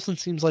Zach Wilson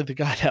seems like the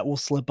guy that will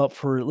slip up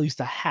for at least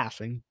a half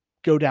and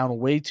go down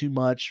way too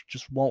much,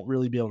 just won't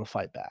really be able to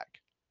fight back.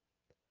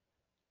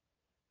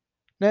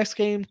 Next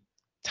game,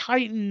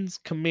 Titans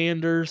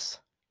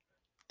Commanders.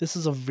 This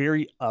is a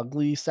very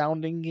ugly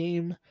sounding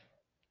game.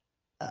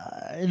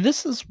 And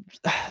this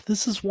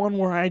is one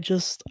where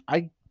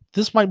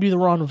this might be the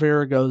Ron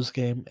Rivera goes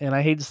game, and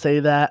I hate to say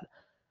that,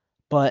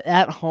 but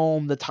at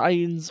home the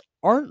Titans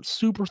aren't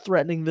super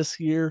threatening this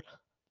year.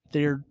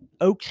 They're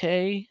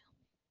okay.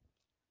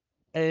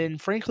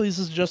 And frankly, this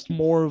is just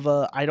more of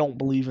a I don't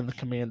believe in the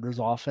Commanders'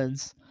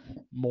 offense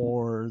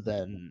more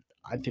than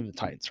I think the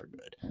Titans are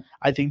good.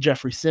 I think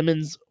Jeffrey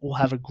Simmons will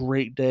have a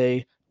great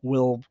day,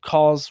 will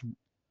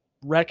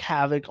wreak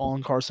havoc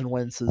on Carson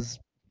Wentz's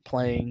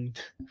playing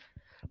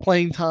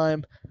playing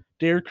time.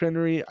 Derrick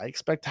Henry, I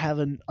expect to have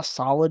a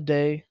solid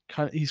day.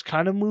 He's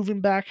kind of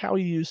moving back how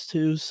he used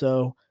to,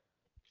 so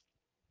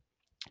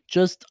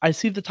just I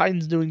see the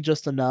Titans doing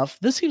just enough.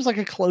 This seems like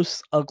a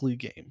close, ugly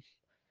game,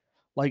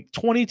 like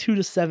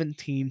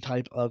 22-17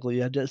 type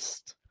ugly. I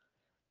just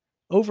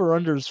over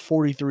under is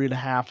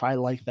 43.5. I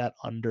like that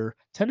under.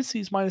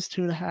 Tennessee's minus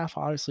 2.5.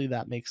 Obviously,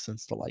 that makes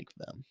sense to like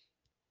them.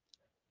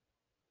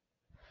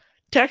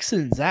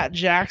 Texans at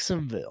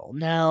Jacksonville.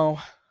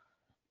 Now,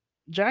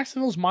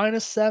 Jacksonville's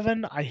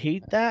 -7. I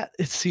hate that.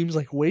 It seems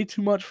like way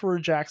too much for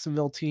a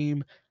Jacksonville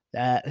team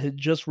that had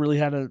just really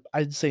had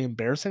I'd say,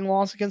 embarrassing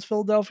loss against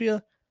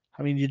Philadelphia.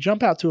 I mean, you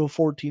jump out to a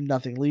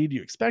 14-0 lead,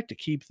 you expect to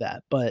keep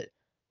that, but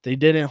they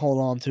didn't hold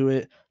on to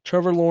it.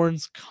 Trevor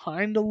Lawrence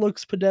kind of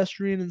looks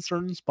pedestrian in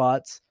certain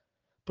spots,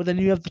 but then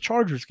you have the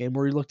Chargers game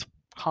where he looked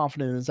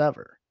confident as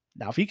ever.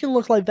 Now, if he can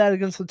look like that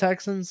against the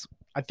Texans,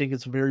 I think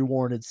it's very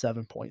warranted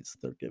 7 points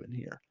they're given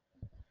here.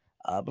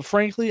 But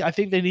frankly, I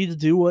think they need to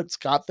do what's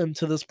got them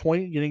to this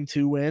point, getting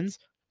 2 wins.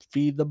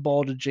 Feed the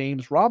ball to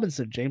James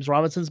Robinson. James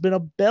Robinson's been a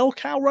bell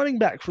cow running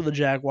back for the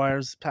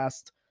Jaguars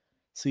past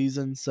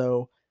season,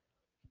 so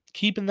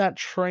keeping that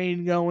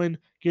train going,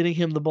 getting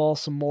him the ball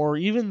some more.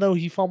 Even though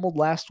he fumbled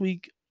last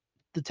week,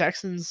 the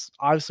Texans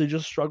obviously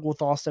just struggle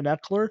with Austin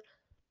Eckler.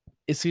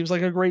 It seems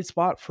like a great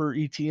spot for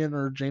Etienne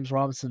or James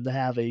Robinson to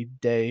have a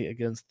day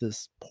against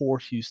this poor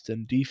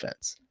Houston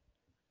defense.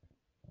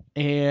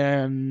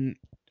 And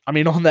I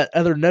mean, on that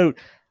other note,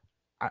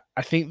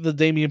 I think the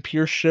Dameon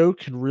Pierce show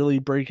can really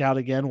break out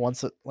again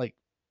once it like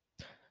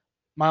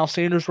Miles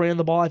Sanders ran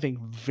the ball, I think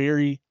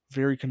very,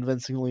 very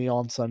convincingly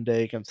on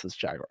Sunday against this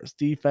Jaguars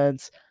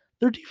defense.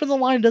 Their defensive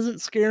line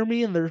doesn't scare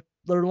me, and their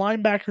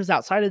linebackers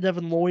outside of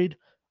Devin Lloyd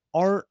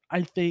aren't,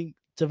 I think,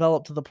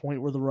 developed to the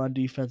point where the run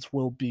defense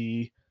will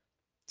be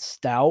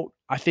stout.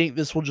 I think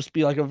this will just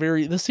be like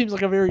this seems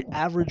like a very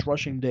average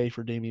rushing day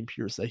for Dameon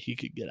Pierce that he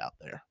could get out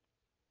there.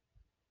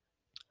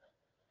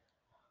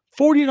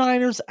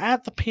 49ers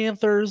at the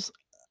Panthers.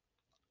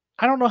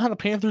 I don't know how the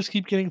Panthers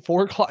keep getting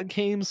 4 o'clock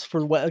games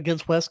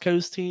against West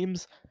Coast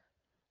teams.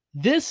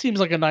 This seems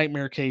like a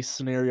nightmare case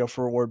scenario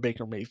for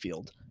Baker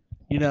Mayfield.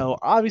 You know,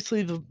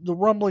 obviously the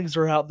rumblings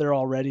are out there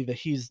already that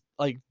he's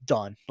like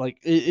done. Like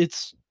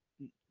it's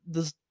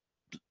this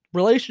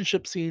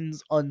relationship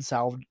seems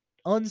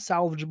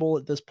unsalvageable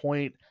at this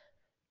point.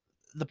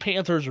 The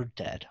Panthers are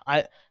dead.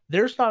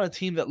 There's not a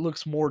team that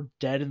looks more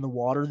dead in the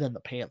water than the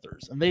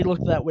Panthers, and they look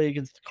that way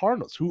against the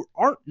Cardinals, who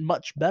aren't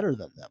much better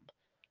than them.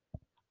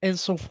 And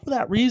so for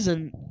that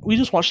reason, we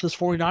just watched this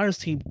 49ers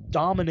team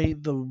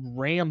dominate the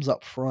Rams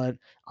up front.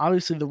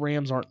 Obviously, the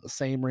Rams aren't the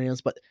same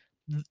Rams, but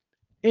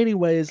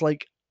anyways,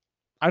 like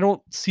I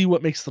don't see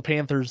what makes the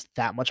Panthers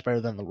that much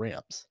better than the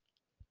Rams.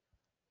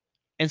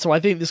 And so I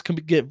think this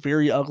could get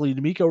very ugly.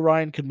 D'Amico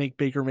Ryan could make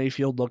Baker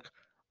Mayfield look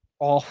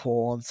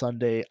awful on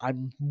Sunday.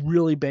 I'm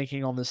really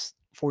banking on this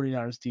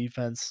 49ers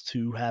defense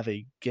to have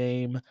a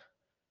game.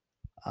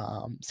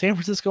 San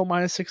Francisco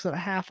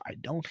 -6.5. I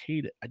don't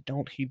hate it. I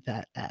don't hate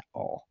that at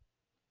all.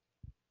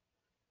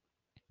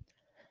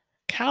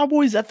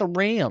 Cowboys at the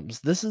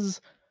Rams. This is,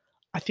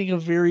 I think, a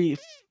very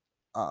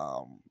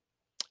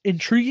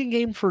intriguing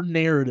game for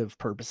narrative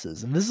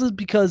purposes. And this is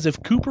because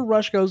if Cooper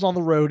Rush goes on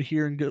the road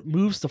here and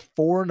moves to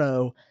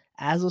 4-0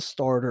 as a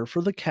starter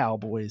for the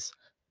Cowboys,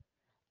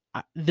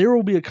 there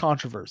will be a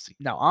controversy.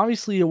 Now,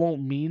 obviously, it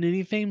won't mean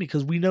anything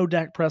because we know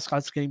Dak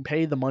Prescott's getting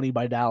paid the money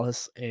by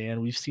Dallas, and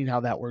we've seen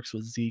how that works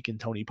with Zeke and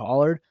Tony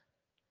Pollard.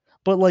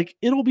 But, like,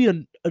 it'll be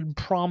a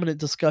prominent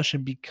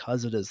discussion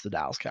because it is the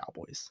Dallas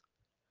Cowboys.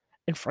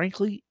 And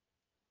frankly,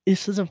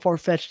 this isn't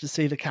far-fetched to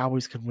say the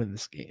Cowboys could win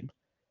this game.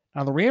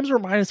 Now, the Rams are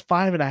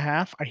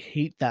 -5.5. I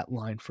hate that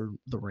line for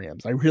the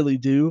Rams. I really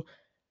do,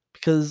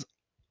 because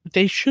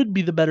they should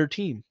be the better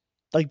team.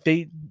 Like,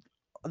 they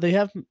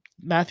have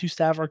Matthew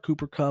Stafford,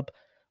 Cooper Kupp.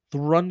 The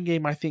run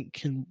game, I think,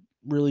 can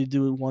really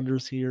do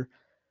wonders here.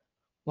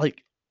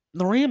 Like,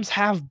 the Rams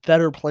have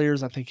better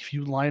players, I think, if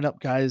you line up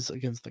guys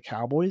against the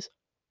Cowboys.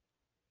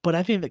 But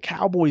I think the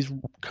Cowboys'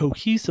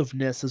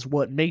 cohesiveness is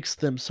what makes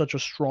them such a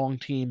strong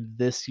team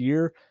this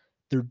year.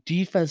 Their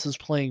defense is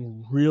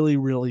playing really,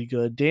 really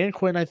good. Dan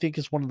Quinn, I think,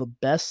 is one of the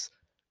best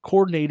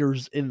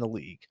coordinators in the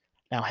league.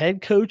 Now,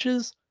 head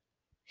coaches,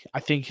 I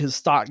think his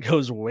stock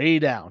goes way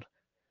down.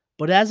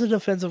 But as a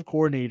defensive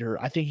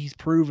coordinator, I think he's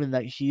proven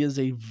that he is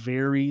a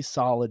very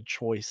solid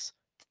choice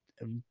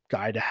and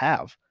guy to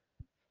have.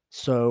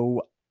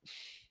 So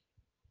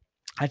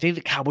I think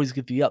the Cowboys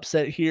get the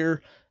upset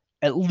here.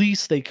 At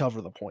least they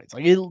cover the points.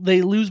 Like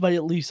they lose by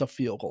at least a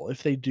field goal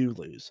if they do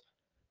lose.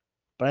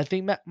 But I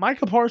think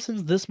Micah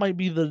Parsons, this might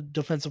be the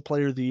defensive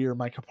player of the year,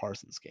 Micah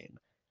Parsons game.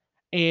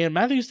 And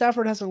Matthew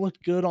Stafford hasn't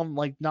looked good on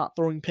like not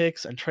throwing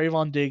picks, and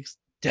Trayvon Diggs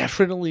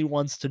definitely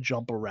wants to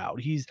jump a route.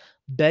 He's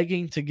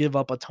begging to give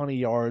up a ton of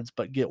yards,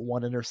 but get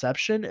one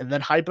interception and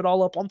then hype it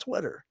all up on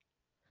Twitter.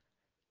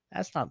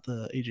 That's not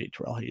the AJ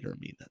Terrell hater in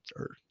me, that's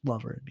or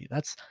lover in me.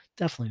 That's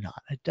definitely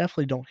not. I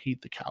definitely don't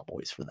hate the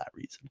Cowboys for that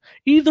reason.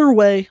 Either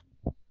way,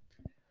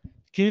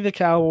 give me the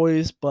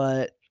Cowboys,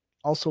 but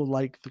also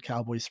like the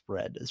Cowboys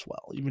spread as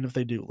well, even if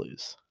they do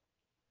lose.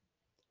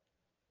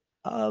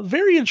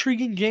 Very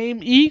intriguing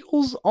game.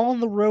 Eagles on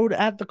the road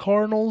at the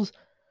Cardinals.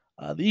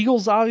 The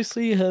Eagles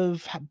obviously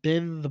have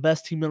been the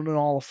best team in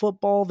all of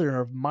football.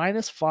 They're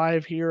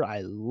 -5 here.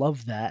 I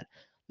love that.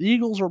 The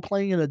Eagles are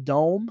playing in a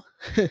dome.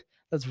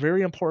 That's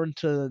very important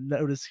to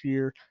notice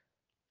here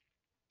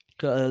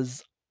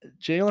because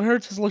Jalen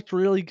Hurts has looked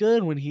really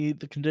good when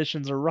the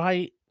conditions are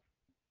right.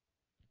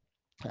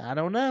 I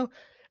don't know.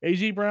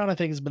 AJ Brown, I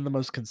think, has been the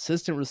most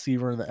consistent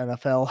receiver in the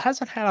NFL.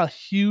 Hasn't had a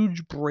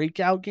huge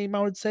breakout game,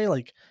 I would say,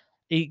 like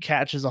 8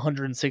 catches,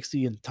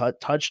 160 and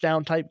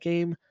touchdown type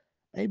game.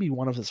 Maybe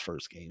one of his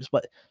first games,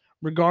 but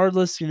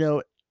regardless,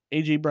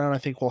 AJ Brown, I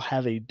think, will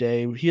have a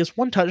day. He has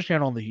one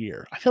touchdown on the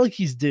year. I feel like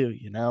he's due.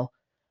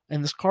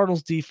 And this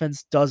Cardinals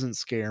defense doesn't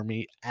scare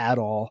me at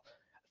all.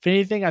 If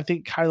anything, I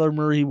think Kyler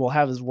Murray will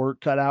have his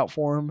work cut out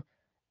for him,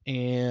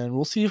 and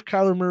we'll see if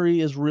Kyler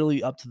Murray is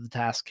really up to the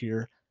task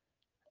here.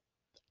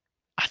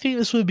 I think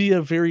this would be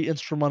a very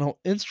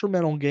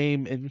instrumental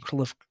game in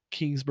Cliff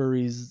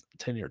Kingsbury's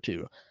tenure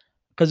too.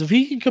 Because if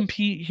he can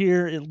compete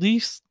here, at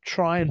least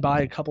try and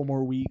buy a couple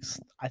more weeks,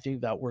 I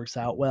think that works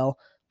out well.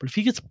 But if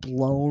he gets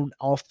blown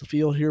off the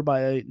field here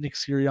by Nick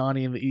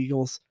Sirianni and the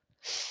Eagles,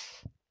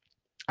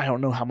 I don't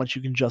know how much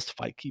you can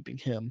justify keeping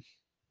him.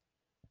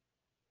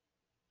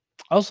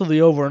 Also,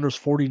 the over-under is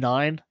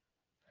 49.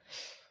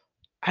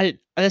 That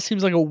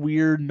seems like a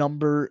weird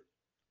number.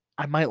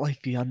 I might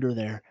like the under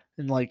there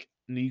in like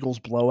an Eagles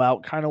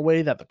blowout kind of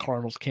way that the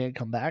Cardinals can't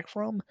come back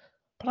from.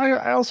 But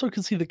I also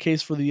can see the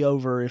case for the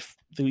over if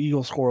the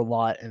Eagles score a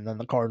lot and then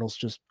the Cardinals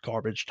just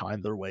garbage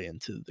time their way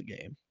into the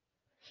game.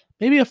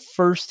 Maybe a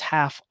first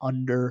half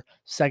under,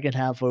 second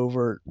half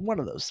over, one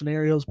of those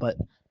scenarios, but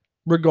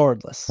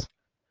regardless.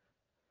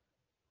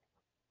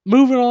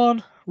 Moving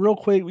on real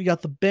quick, we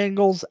got the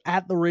Bengals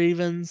at the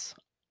Ravens.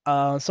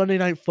 Sunday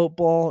Night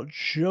Football,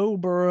 Joe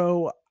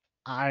Burrow.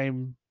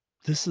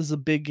 This is a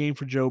big game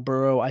for Joe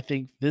Burrow, I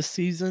think, this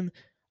season.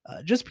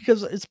 Just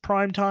because it's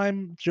prime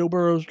time, Joe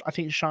Burrow, I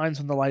think, shines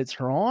when the lights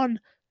are on.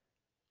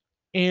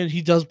 And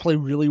he does play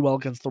really well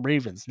against the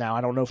Ravens. Now,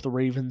 I don't know if the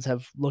Ravens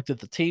have looked at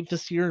the tape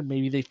this year and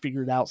maybe they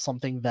figured out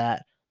something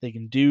that they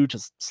can do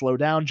to slow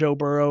down Joe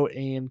Burrow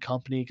and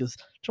company because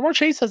Jamar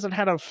Chase hasn't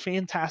had a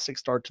fantastic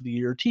start to the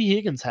year. T.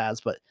 Higgins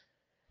has, but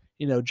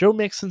Joe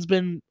Mixon's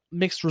been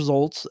mixed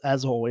results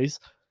as always.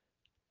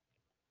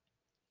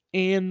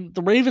 And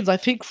the Ravens, I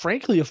think,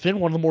 frankly, have been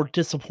one of the more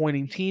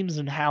disappointing teams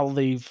in how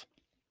they've,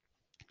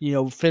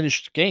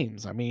 finished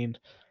games. I mean,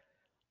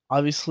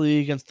 obviously,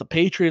 against the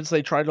Patriots,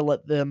 they tried to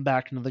let them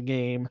back into the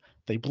game.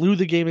 They blew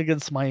the game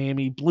against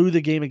Miami, blew the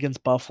game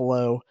against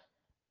Buffalo,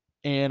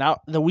 and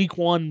the week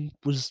one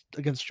was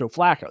against Joe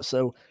Flacco.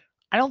 So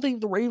I don't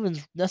think the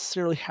Ravens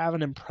necessarily have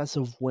an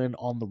impressive win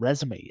on the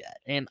resume yet.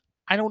 And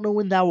I don't know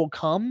when that will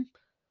come,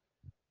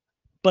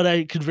 but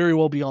it could very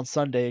well be on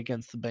Sunday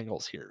against the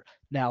Bengals here.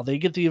 Now, they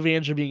get the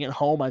advantage of being at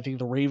home. I think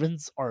the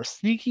Ravens are a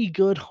sneaky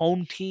good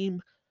home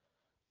team.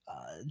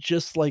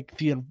 Just like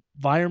the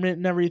environment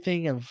and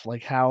everything of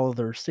like how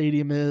their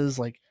stadium is,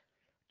 like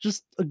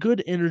just a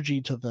good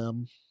energy to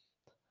them.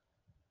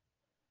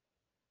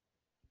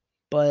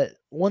 But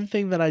one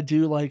thing that I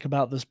do like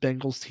about this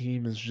Bengals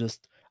team is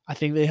just I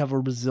think they have a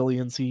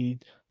resiliency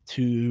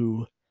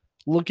to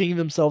looking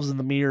themselves in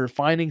the mirror,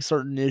 finding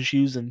certain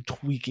issues and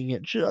tweaking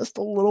it just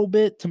a little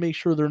bit to make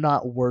sure they're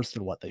not worse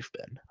than what they've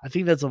been. I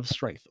think that's a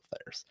strength of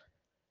theirs.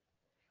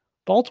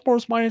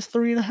 Baltimore's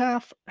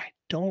 -3.5. I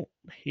don't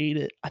hate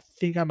it. I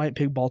think I might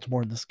pick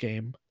Baltimore in this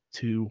game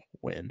to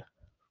win.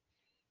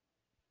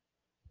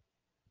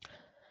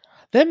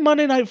 Then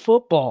Monday Night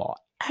Football.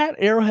 At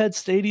Arrowhead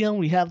Stadium,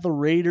 we have the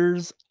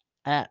Raiders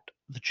at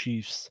the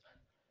Chiefs.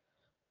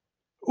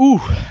 Ooh,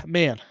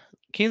 man.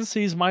 Kansas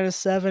City's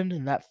 -7,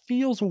 and that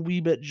feels a wee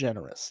bit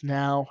generous.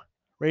 Now,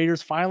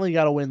 Raiders finally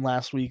got a win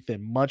last week. They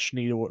much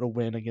needed a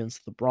win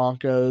against the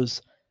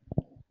Broncos.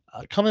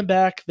 Coming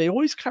back, they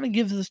always kind of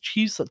give the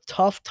Chiefs a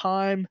tough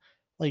time.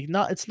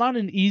 It's not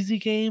an easy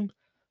game,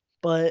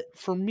 but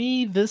for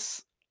me,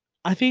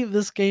 I think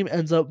this game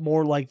ends up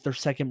more like their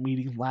second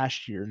meeting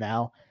last year.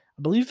 Now,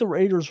 I believe the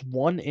Raiders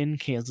won in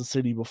Kansas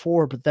City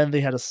before, but then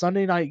they had a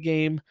Sunday night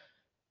game.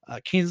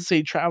 Kansas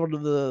City traveled to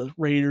the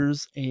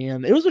Raiders,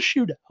 and it was a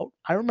shootout.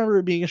 I remember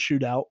it being a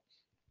shootout.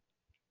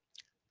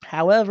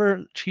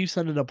 However, Chiefs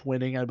ended up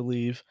winning, I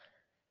believe.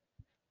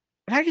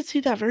 And I could see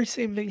that very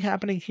same thing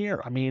happening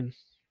here. I mean,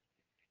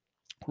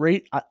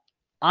 great.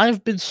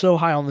 I've been so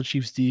high on the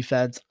Chiefs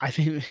defense. I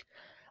think,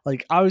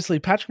 like, obviously,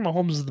 Patrick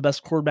Mahomes is the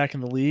best quarterback in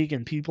the league,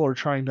 and people are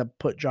trying to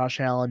put Josh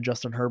Allen,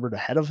 Justin Herbert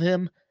ahead of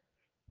him.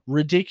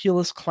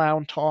 Ridiculous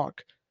clown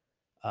talk.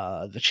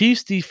 The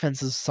Chiefs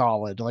defense is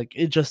solid. Like,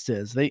 it just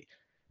is.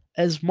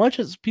 as much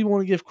as people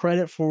want to give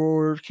credit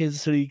for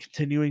Kansas City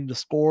continuing to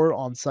score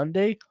on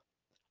Sunday,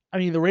 I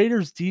mean,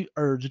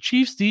 the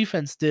Chiefs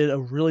defense did a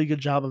really good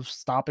job of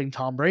stopping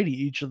Tom Brady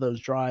each of those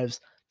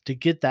drives to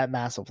get that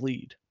massive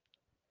lead.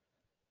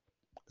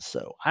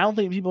 So I don't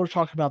think people are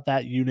talking about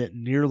that unit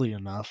nearly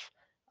enough.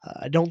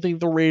 I don't think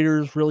the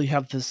Raiders really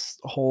have this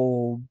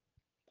whole.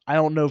 I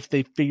don't know if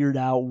they figured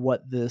out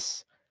what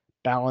this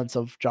balance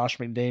of Josh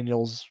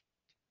McDaniels,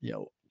 you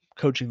know,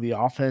 coaching the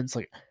offense.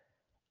 Like,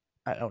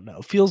 I don't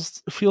know.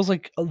 Feels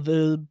like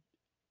the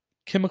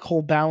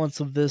chemical balance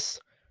of this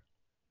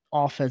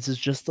offense is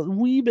just a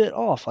wee bit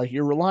off. Like,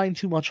 you're relying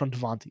too much on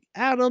Devontae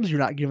Adams. You're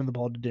not giving the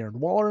ball to Darren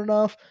Waller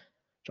enough.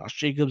 Josh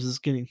Jacobs is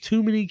getting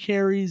too many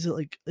carries.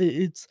 Like,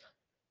 it's.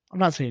 I'm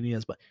not saying he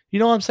is, but you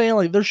know what I'm saying?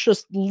 Like, there's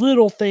just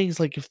little things.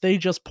 Like, if they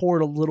just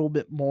poured a little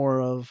bit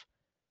more of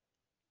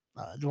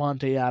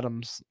Devontae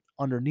Adams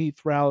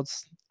underneath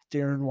routes,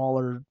 Darren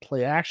Waller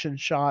play action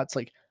shots.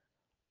 Like,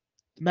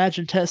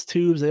 imagine test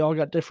tubes. They all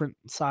got different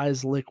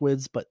size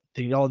liquids, but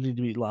they all need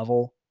to be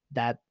level.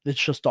 That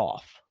it's just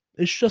off.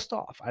 It's just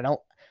off. I don't.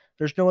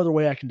 There's no other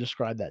way I can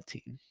describe that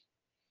team.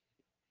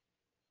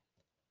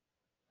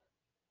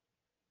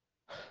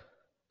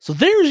 So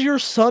there's your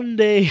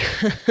Sunday,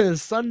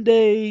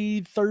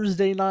 Sunday,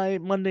 Thursday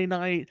night, Monday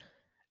night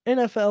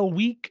NFL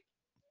Week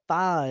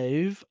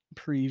 5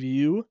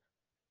 preview.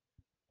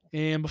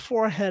 And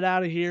before I head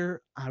out of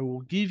here, I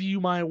will give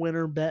you my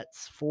winner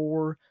bets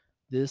for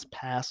this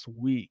past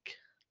week.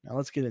 Now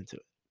let's get into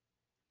it.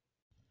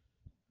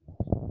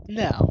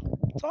 Now,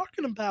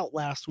 talking about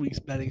last week's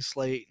betting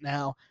slate.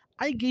 Now,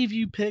 I gave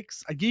you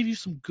picks. I gave you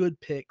some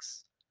good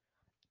picks.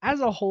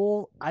 As a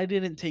whole, I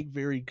didn't take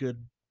very good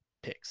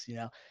picks,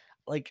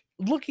 Like,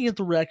 looking at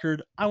the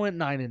record, I went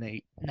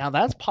 9-8. Now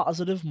that's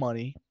positive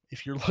money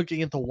if you're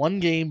looking at the one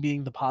game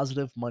being the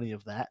positive money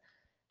of that.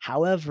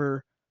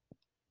 However,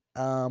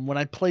 when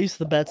I placed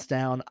the bets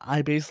down,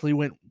 I basically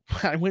went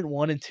I went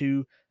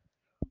 1-2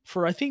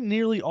 for I think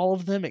nearly all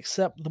of them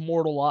except the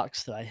mortal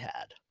locks that I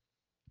had.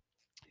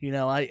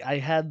 I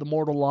had the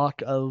mortal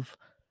lock of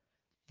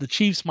the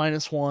Chiefs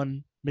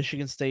 -1,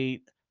 Michigan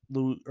State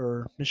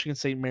or Michigan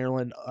State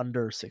Maryland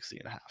under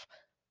 60.5.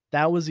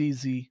 That was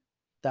easy.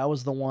 That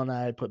was the one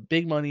I put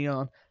big money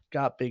on,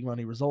 got big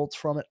money results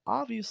from it,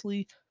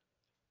 obviously.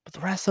 But the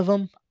rest of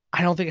them,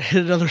 I don't think I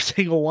hit another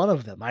single one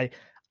of them. I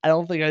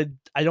don't think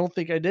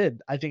I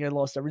did. I think I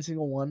lost every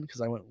single one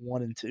because I went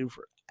 1-2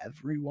 for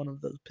every one of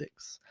those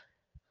picks.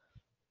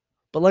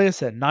 But like I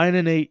said,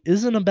 9-8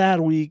 isn't a bad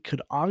week.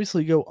 Could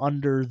obviously go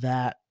under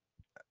that,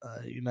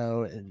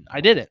 and I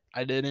didn't.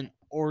 I didn't.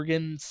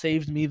 Oregon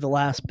saved me the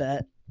last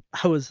bet.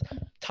 I was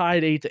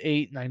tied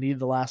 8-8, and I needed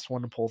the last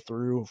one to pull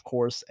through, of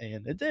course,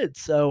 and it did.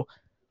 So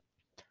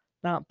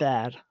not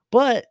bad.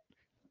 But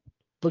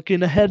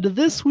looking ahead to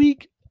this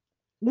week,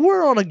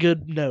 we're on a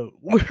good note.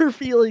 We're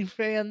feeling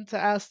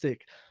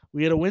fantastic.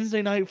 We had a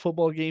Wednesday night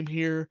football game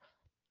here.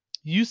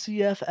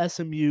 UCF,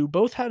 SMU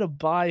both had a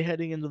bye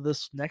heading into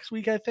this next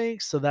week, I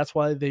think. So that's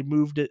why they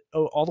moved it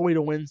all the way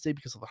to Wednesday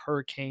because of the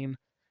hurricane.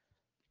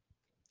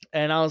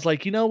 And I was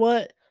like, you know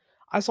what?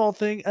 I saw a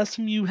thing.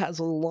 SMU has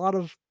a lot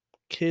of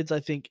kids, I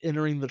think,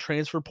 entering the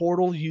transfer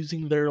portal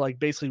using their like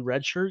basically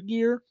redshirt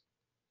gear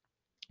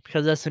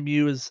because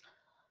SMU is,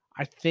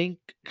 I think,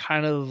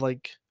 kind of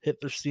like hit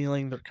their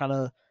ceiling. They're kind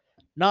of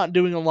not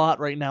doing a lot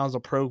right now as a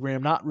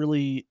program, not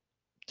really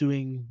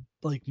doing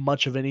like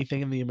much of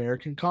anything in the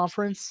American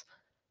Conference.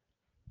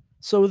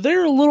 So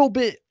they're a little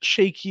bit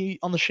shaky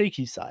on the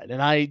shaky side.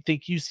 And I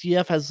think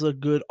UCF has a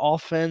good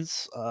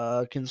offense,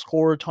 can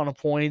score a ton of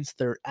points.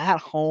 They're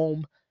at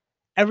home.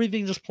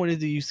 Everything just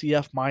pointed to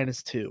UCF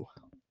 -2.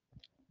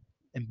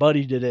 And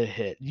Buddy did a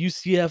hit.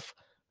 UCF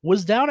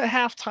was down at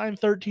halftime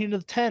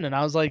 13-10. And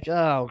I was like,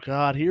 oh,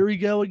 God, here we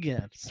go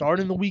again.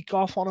 Starting the week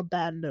off on a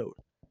bad note.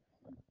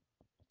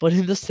 But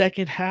in the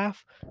second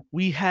half,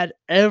 we had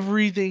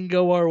everything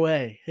go our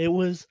way. It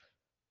was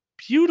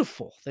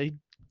beautiful.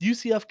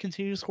 UCF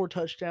continued to score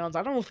touchdowns.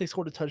 I don't know if they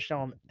scored a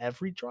touchdown on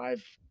every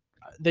drive.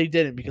 They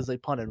didn't because they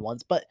punted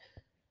once, but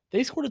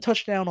they scored a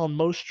touchdown on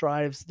most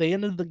drives. They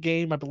ended the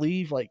game, I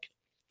believe, like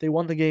they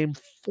won the game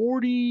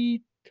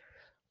 40,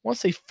 I want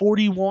to say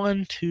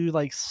 41 to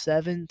like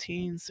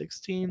 17,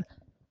 16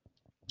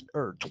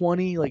 or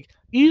 20. Like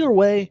either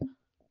way,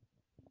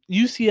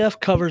 UCF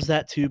covers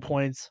that 2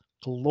 points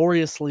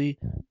gloriously.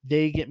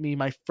 They get me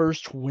my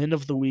first win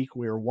of the week.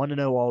 We're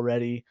 1-0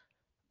 already.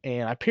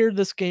 And I paired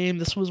this game.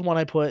 This was one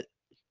I put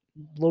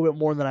a little bit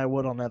more than I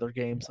would on other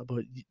games. I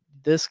put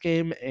this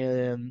game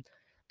and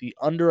the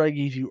under I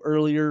gave you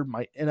earlier,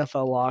 my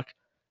NFL lock,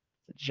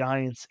 the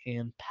Giants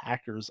and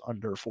Packers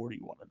under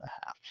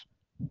 41.5.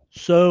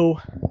 So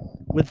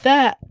with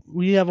that,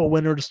 we have a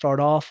winner to start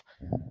off.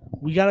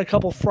 We got a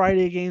couple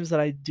Friday games that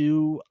I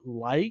do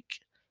like.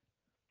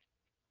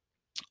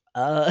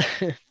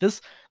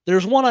 this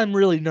there's one I'm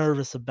really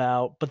nervous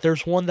about, but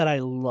there's one that I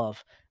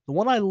love. The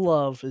one I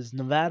love is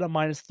Nevada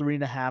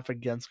 -3.5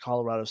 against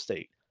Colorado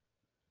State.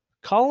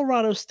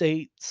 Colorado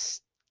State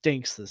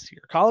stinks this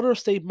year. Colorado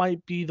State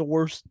might be the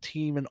worst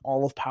team in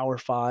all of Power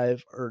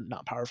 5, or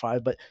not Power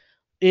 5, but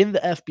in the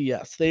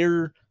FBS.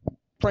 They're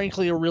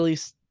frankly a really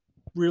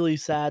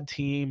sad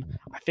team.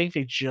 I think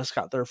they just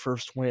got their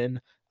first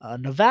win.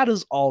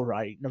 Nevada's all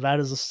right.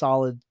 Nevada's a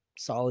solid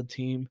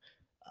team.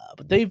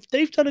 But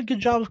they've done a good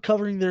job of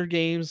covering their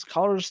games.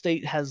 Colorado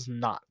State has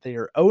not. They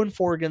are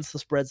 0-4 against the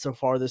spread so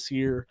far this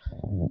year.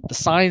 The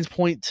signs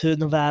point to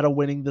Nevada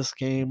winning this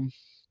game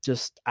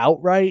just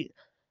outright.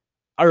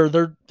 Or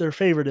they're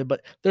favorited,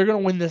 but they're going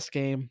to win this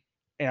game,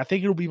 and I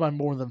think it'll be by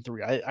more than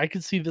 3. I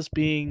could see this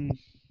being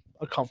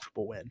a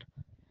comfortable win.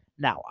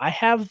 Now, I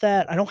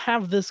don't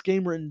have this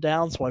game written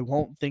down, so I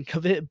won't think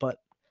of it, but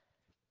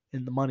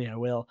in the money I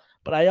will.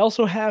 But I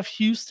also have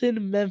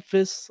Houston,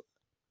 Memphis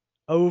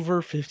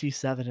over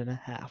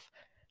 57.5.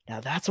 Now,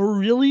 that's a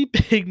really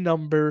big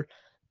number.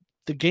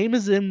 The game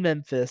is in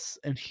Memphis,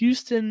 and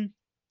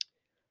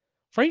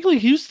frankly,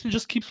 Houston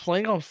just keeps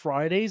playing on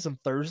Fridays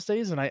and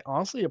Thursdays, and I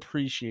honestly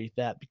appreciate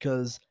that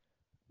because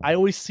I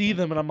always see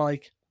them and I'm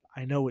like,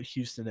 I know what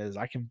Houston is.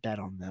 I can bet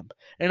on them.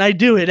 And I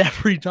do it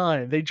every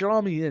time. They draw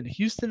me in.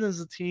 Houston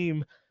is a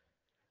team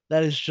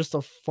that is just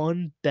a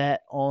fun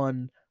bet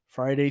on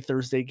Friday,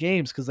 Thursday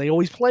games because they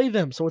always play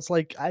them. So it's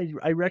like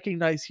I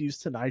recognize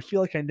Houston. I feel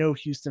like I know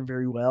Houston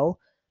very well.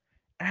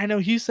 And I know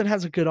Houston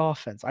has a good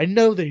offense. I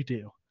know they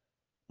do.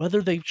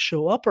 Whether they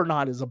show up or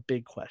not is a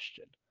big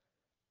question.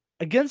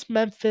 Against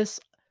Memphis,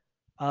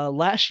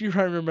 last year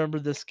I remember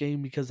this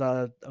game because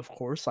of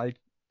course it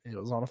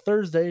was on a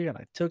Thursday and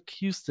I took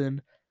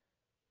Houston.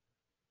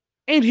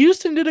 And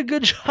Houston did a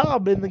good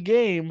job in the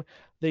game.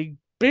 They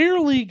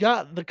barely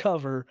got the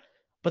cover,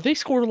 but they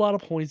scored a lot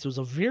of points. It was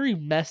a very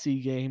messy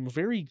game,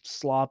 very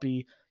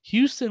sloppy.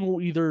 Houston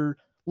will either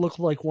look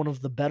like one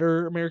of the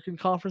better American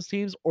Conference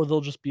teams or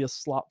they'll just be a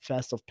slop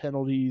fest of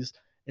penalties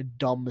and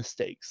dumb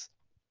mistakes.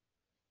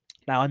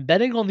 Now, I'm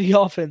betting on the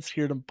offense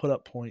here to put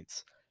up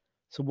points.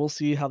 So we'll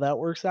see how that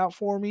works out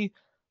for me.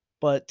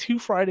 But 2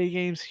 Friday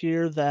games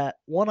here that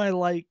one I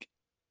like,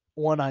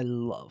 one I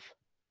love.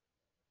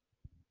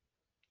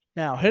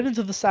 Now, heading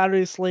to the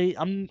Saturday slate,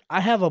 I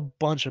have a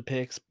bunch of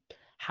picks.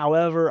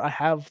 However, I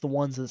have the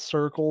ones that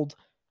circled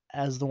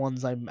as the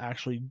ones I'm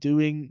actually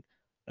doing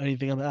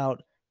anything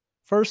about.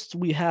 First,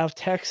 we have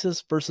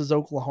Texas versus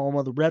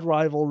Oklahoma, the Red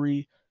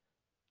Rivalry,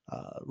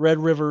 Red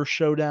River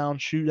Showdown,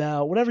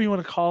 Shootout, whatever you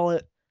want to call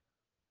it.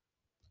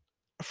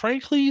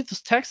 Frankly,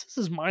 this Texas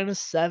is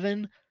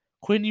 -7.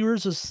 Quinn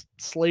Ewers is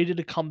slated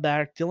to come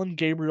back. Dylan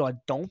Gabriel, I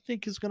don't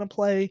think is going to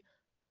play.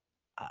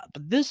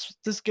 But this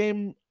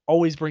game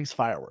always brings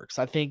fireworks.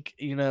 I think,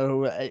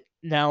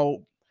 now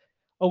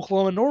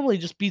Oklahoma normally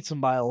just beats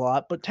them by a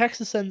lot, but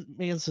Texas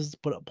manages to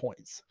put up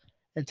points.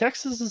 And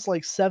Texas is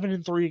like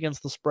 7-3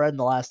 against the spread in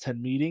the last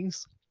 10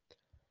 meetings.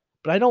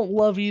 But I don't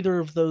love either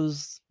of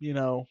those,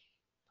 I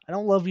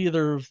don't love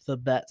either of the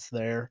bets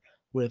there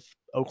with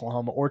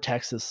Oklahoma or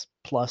Texas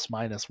plus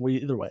minus,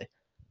 either way.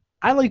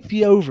 I like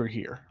the over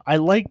here. I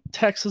like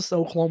Texas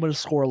Oklahoma to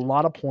score a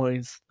lot of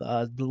points.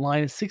 The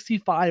line is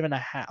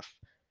 65.5.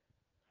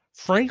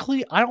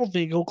 Frankly, I don't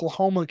think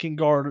Oklahoma can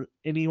guard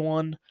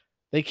anyone.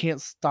 They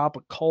can't stop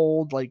a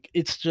cold. Like,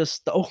 it's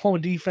just the Oklahoma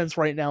defense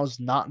right now is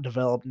not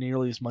developed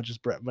nearly as much as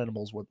Brett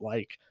Venables would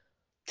like.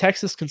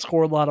 Texas can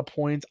score a lot of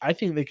points. I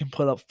think they can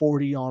put up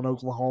 40 on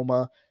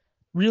Oklahoma.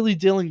 Really,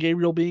 Dylan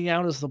Gabriel being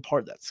out is the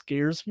part that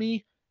scares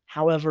me.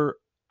 However,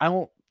 I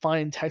don't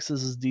find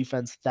Texas's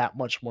defense that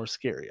much more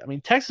scary. I mean,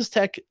 Texas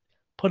Tech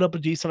put up a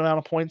decent amount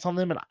of points on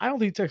them, and I don't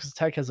think Texas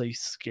Tech has a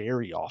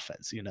scary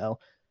offense,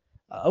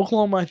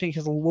 Oklahoma, I think,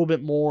 has a little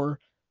bit more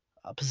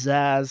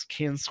pizzazz,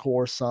 can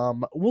score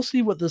some. We'll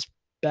see what this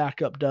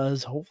backup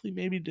does. Hopefully,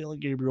 maybe Dylan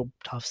Gabriel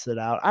toughs it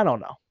out. I don't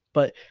know.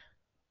 But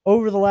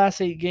over the last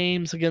 8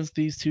 games against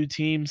these two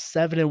teams,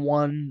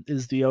 7-1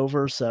 is the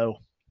over. So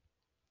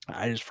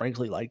I just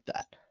frankly like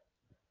that.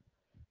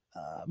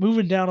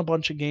 Moving down a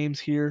bunch of games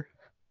here.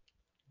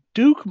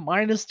 Duke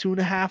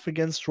 -2.5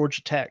 against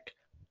Georgia Tech.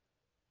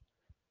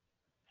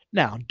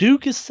 Now,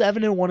 Duke is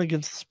 7-1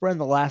 against the spread in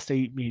the last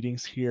 8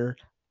 meetings here.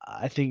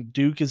 I think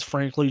Duke is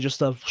frankly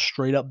just a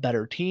straight up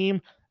better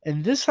team.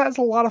 And this has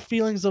a lot of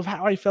feelings of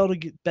how I felt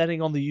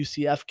betting on the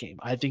UCF game.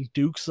 I think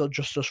Duke's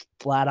just a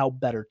flat out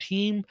better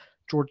team.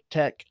 Georgia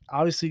Tech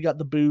obviously got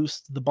the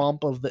boost, the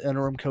bump of the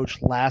interim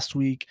coach last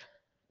week.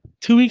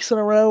 2 weeks in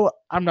a row,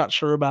 I'm not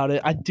sure about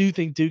it. I do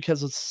think Duke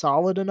has a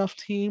solid enough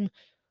team.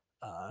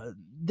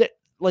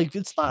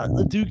 It's not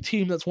a Duke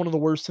team that's one of the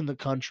worst in the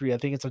country. I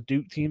think it's a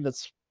Duke team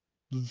that's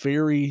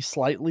very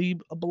slightly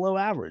below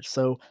average.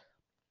 So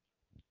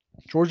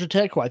Georgia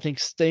Tech, who I think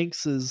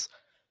stinks, is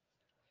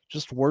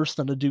just worse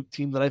than a Duke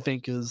team that I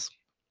think is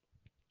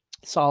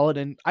solid.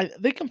 And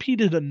they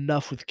competed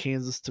enough with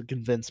Kansas to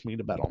convince me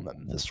to bet on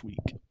them this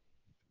week.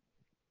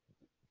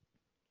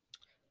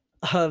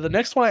 The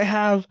next one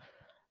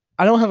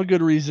I don't have a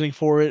good reasoning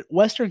for it.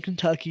 Western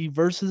Kentucky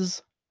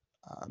versus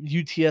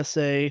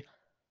UTSA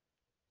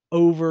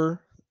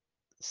over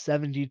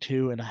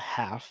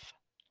 72.5.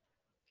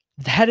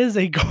 That is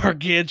a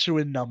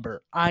gargantuan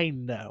number. I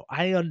know.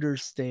 I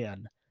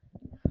understand.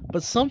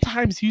 But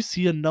sometimes you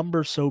see a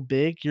number so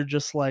big, you're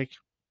just like,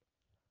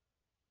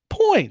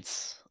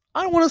 points.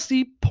 I want to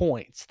see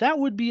points. That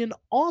would be an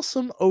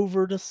awesome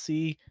over to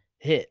see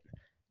hit.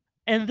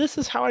 And this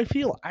is how I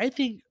feel. I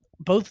think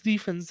both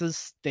defenses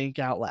stink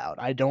out loud.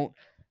 I don't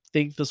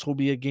think this will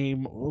be a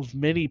game of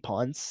many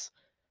punts.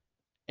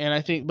 And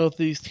I think both of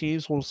these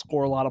teams will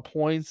score a lot of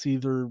points,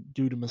 either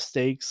due to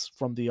mistakes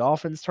from the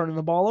offense turning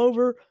the ball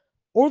over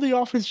or the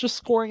offense just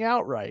scoring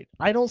outright.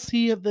 I don't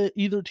see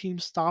either team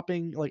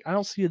stopping. Like, I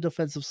don't see a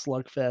defensive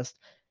slugfest.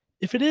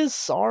 If it is,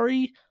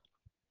 sorry.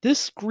 This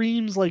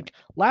screams like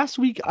last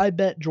week I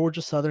bet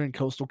Georgia Southern and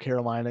Coastal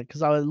Carolina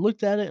because I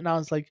looked at it and I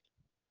was like,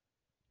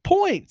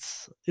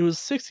 points. It was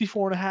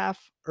 64 and a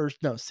half, or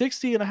no,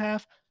 60 and a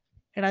half,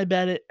 and I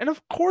bet it. And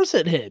of course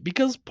it hit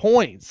because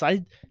points.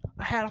 I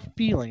had a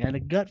feeling, I had a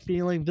gut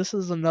feeling. This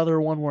is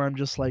another one where I'm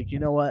just like, you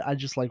know what? I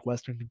just like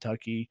Western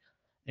Kentucky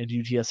and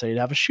UTSA to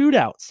have a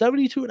shootout.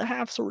 72 and a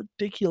half is a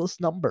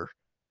ridiculous number.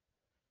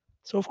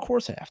 So of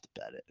course I have to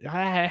bet it.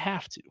 I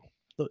have to.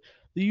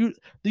 The,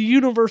 the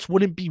universe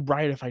wouldn't be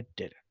right if I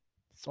didn't.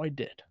 So I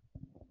did.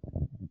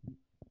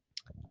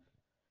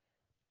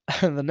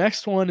 The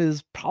next one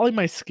is probably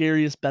my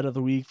scariest bet of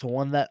the week. The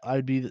one that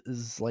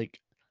is like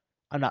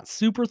I'm not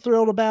super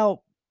thrilled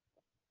about,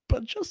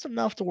 but just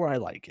enough to where I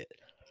like it.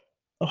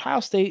 Ohio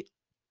State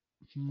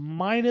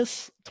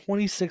minus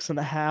 26 and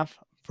a half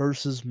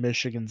versus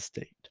Michigan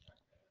State.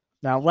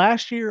 Now,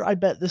 last year I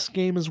bet this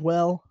game as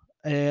well,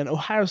 and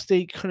Ohio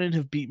State couldn't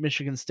have beat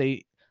Michigan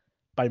State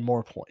by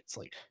more points.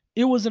 Like,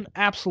 it was an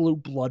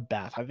absolute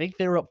bloodbath. I think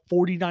they were up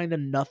 49 to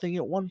nothing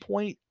at one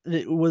point.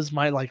 It was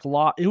my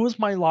lock. It was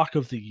my lock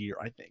of the year.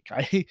 I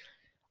think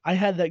I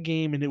had that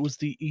game and it was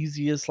the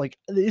easiest. Like,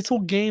 it's a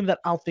game that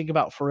I'll think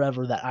about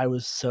forever. That I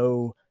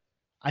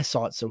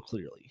saw it so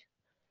clearly.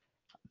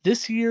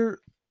 This year,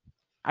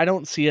 I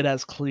don't see it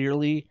as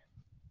clearly.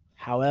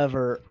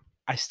 However,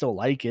 I still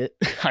like it.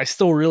 I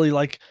still really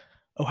like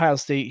Ohio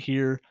State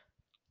here.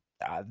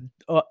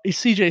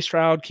 CJ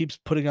Stroud keeps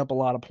putting up a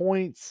lot of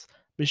points.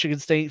 Michigan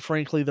State,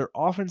 frankly, their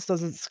offense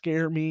doesn't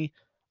scare me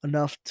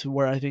enough to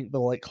where I think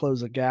they'll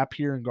close a gap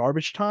here in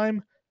garbage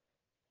time.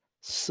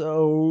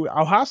 So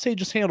Ohio State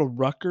just handled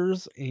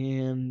Rutgers,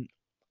 and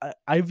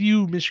I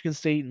view Michigan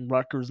State and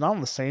Rutgers not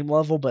on the same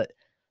level, but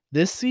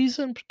this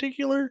season in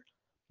particular,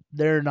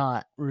 they're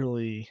not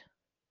really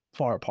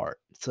far apart.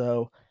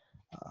 So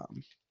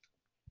um,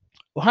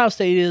 Ohio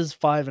State is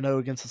 5-0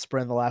 against the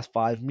spread in the last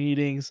 5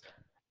 meetings,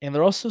 and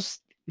there's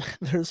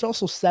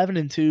also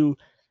 7-2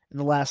 in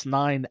the last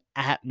 9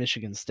 at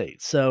Michigan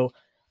State. So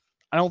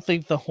I don't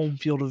think the home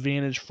field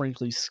advantage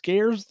frankly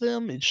scares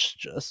them. It's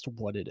just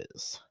what it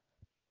is.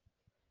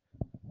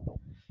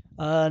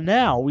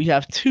 Now we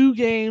have 2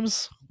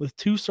 games with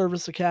 2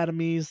 service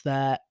academies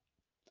that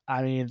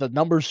the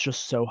number's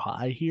just so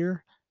high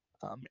here.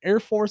 Air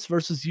Force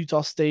versus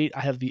Utah State. I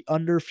have the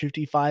under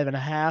 55 and a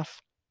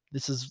half.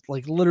 This is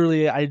like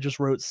literally, I just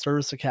wrote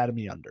service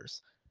academy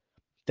unders.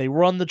 They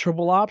run the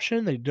triple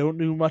option. They don't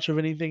do much of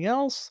anything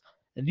else.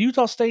 And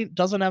Utah State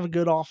doesn't have a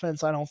good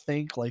offense, I don't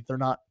think. Like, they're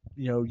not,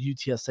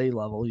 UTSA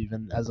level,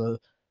 even as a,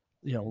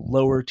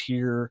 lower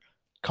tier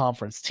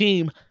conference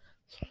team.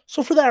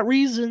 So for that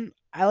reason,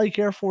 I like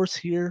Air Force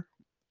here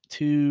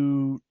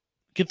to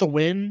get the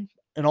win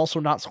and also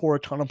not score a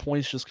ton of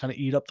points, just kind of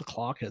eat up the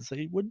clock as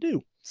they would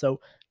do. So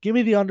give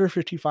me the under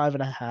 55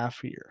 and a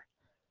half here.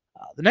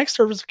 The next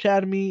service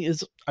academy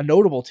is a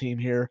notable team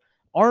here.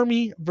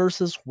 Army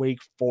versus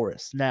Wake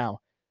Forest. Now,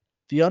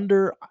 the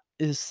under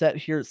is set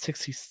here at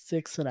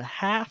 66 and a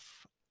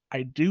half.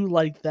 I do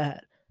like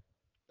that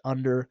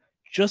under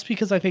just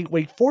because I think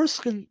Wake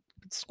Forest can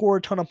score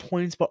a ton of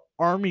points, but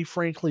Army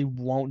frankly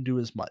won't do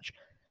as much.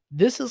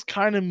 This is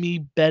kind of me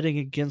betting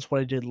against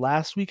what I did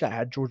last week. I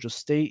had Georgia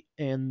State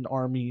and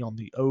Army on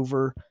the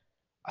over.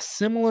 A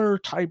similar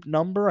type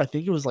number. I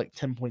think it was like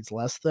 10 points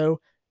less though,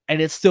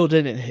 and it still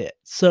didn't hit.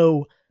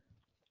 So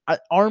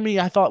Army,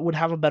 I thought, would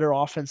have a better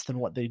offense than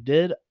what they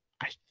did.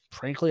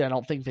 Frankly, I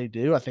don't think they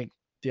do. I think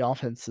the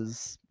offense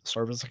is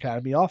Service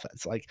Academy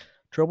offense, like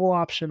triple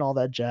option, all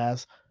that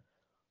jazz.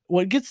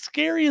 What gets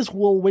scary is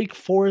will Wake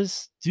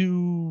Forest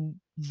do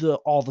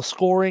all the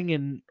scoring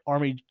and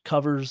Army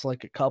covers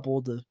like a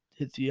couple to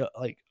hit the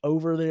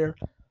over there?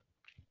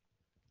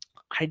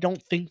 I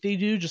don't think they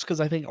do, just because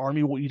I think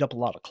Army will eat up a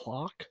lot of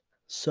clock.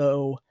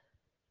 So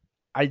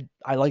I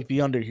like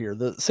the under here.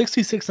 The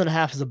 66 and a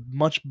half is a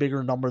much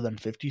bigger number than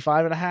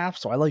 55 and a half,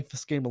 so I like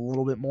this game a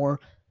little bit more.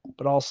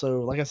 But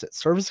also, like I said,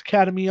 Service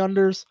Academy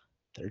unders,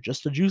 they're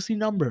just a juicy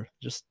number.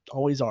 Just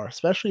always are,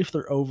 especially if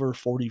they're over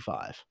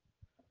 45.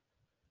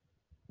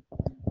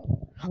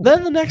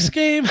 Then the next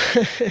game,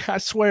 I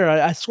swear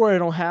I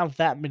don't have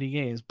that many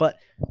games, but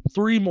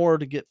 3 more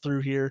to get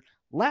through here.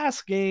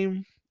 Last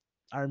game,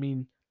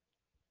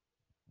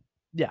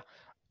 yeah,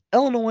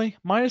 Illinois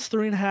minus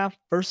 3.5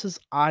 versus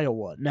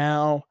Iowa.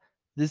 Now,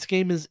 this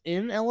game is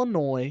in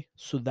Illinois,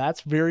 so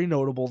that's very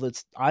notable.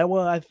 That's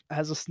Iowa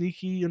has a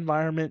sneaky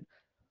environment,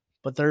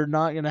 but they're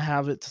not going to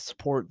have it to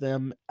support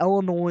them.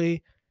 Illinois,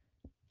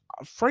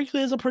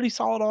 frankly, is a pretty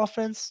solid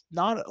offense.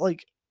 Not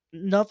like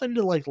nothing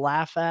to like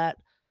laugh at.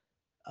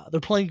 They're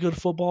playing good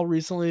football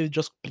recently. They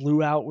just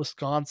blew out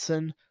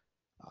Wisconsin.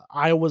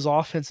 Iowa's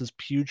offense is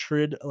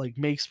putrid. Like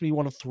makes me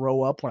want to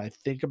throw up when I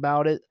think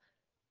about it.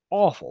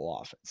 Awful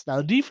offense. Now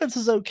the defense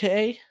is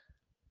okay,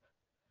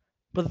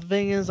 but the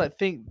thing is, I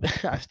think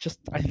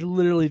I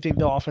literally think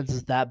the offense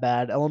is that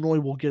bad. Illinois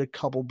will get a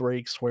couple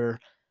breaks where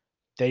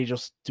they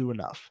just do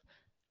enough.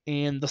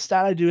 And the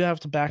stat I do have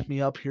to back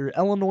me up here,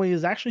 Illinois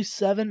is actually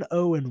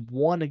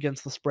 7-0-1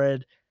 against the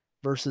spread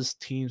versus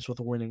teams with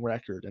a winning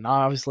record. And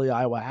obviously,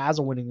 Iowa has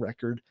a winning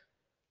record.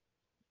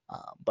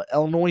 But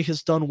Illinois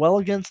has done well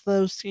against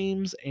those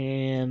teams.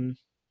 And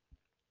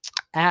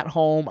at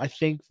home, I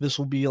think this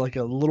will be like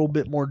a little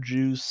bit more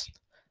juice.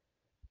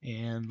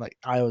 And like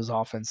Iowa's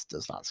offense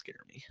does not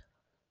scare me.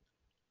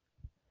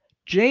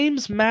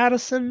 James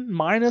Madison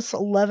minus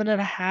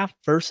 11.5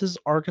 versus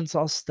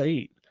Arkansas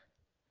State.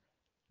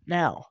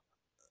 Now,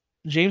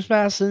 James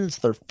Madison, it's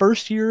their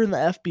first year in the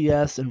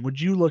FBS, and would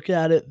you look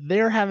at it,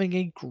 they're having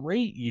a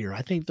great year.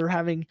 I think they're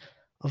having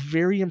a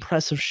very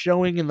impressive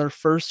showing in their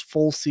first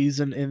full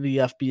season in the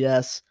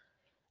FBS.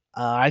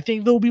 I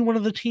think they'll be one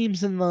of the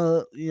teams in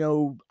the,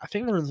 I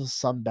think they're in the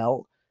Sun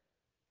Belt.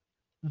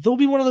 They'll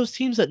be one of those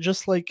teams that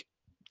just like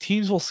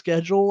teams will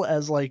schedule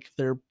as like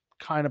their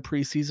kind of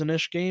preseason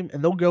ish game,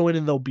 and they'll go in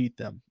and they'll beat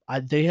them.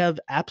 They have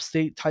App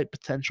State type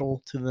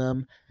potential to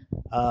them.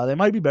 They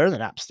might be better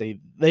than App State.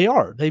 They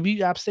are. They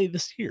beat App State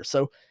this year.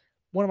 So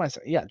what am I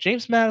saying? Yeah,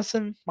 James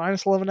Madison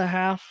minus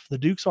 11.5. The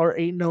Dukes are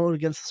 8-0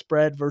 against the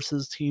spread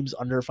versus teams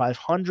under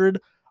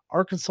 500.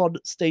 Arkansas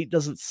State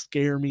doesn't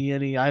scare me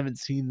any. I haven't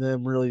seen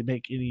them really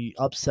make any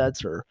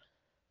upsets or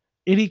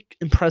any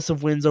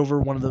impressive wins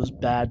over one of those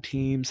bad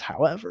teams.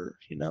 However,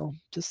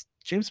 just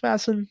James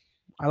Madison,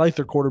 I like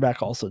their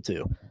quarterback also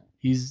too.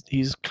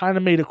 He's kind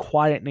of made a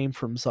quiet name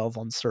for himself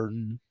on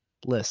certain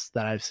lists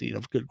that I've seen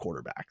of good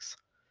quarterbacks.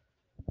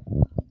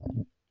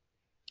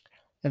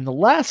 And the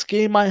last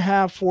game I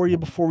have for you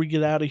before we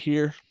get out of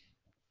here,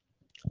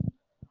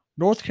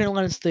 North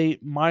Carolina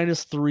State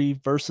 -3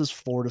 versus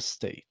Florida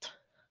State.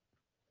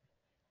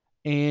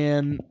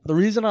 And the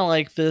reason I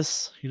like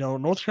this,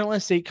 North Carolina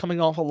State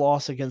coming off a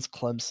loss against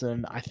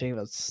Clemson, I think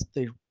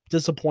they're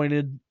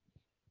disappointed,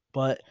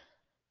 but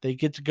they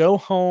get to go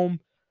home.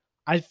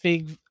 I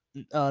think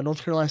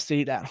North Carolina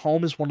State at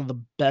home is one of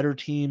the better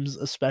teams,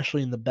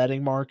 especially in the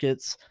betting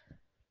markets.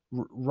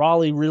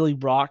 Raleigh really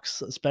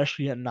rocks,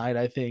 especially at night,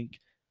 I think.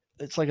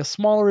 It's like a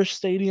smallerish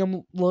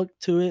stadium look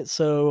to it.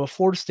 So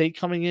Florida State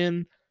coming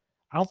in,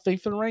 I don't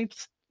think they're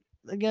ranked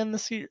again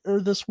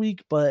this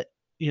week, but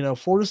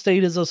Florida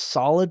State is a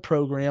solid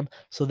program,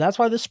 so that's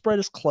why this spread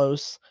is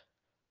close.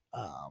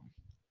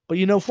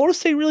 But Florida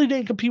State really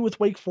didn't compete with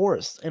Wake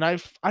Forest, and I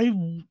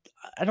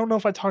don't know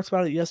if I talked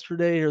about it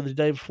yesterday or the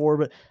day before,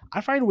 but I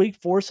find Wake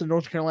Forest and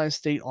North Carolina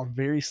State on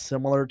very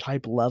similar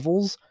type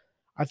levels.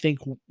 I think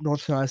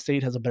North Carolina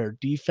State has a better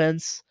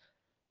defense.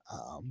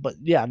 But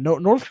yeah,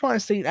 North Carolina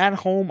State at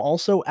home,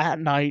 also at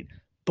night.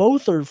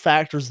 Both are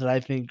factors that I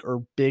think are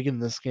big in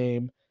this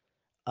game.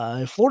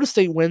 If Florida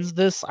State wins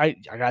this, I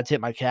gotta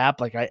tip my cap.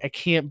 Like I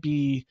can't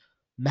be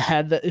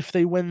mad that if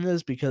they win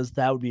this because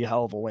that would be a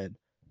hell of a win.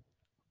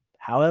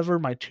 However,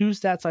 my two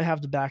stats I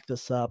have to back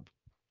this up.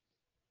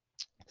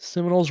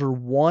 Seminoles are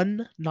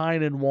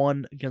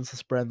 1-9-1 against the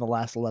spread in the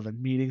last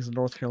 11 meetings in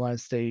North Carolina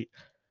State.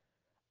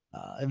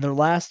 In their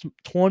last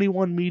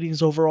 21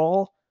 meetings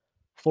overall,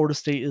 Florida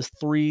State is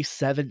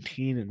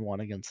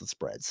 3-17-1 against the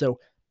spread. So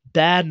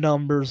bad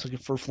numbers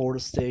for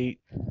Florida State.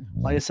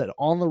 Like I said,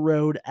 on the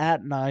road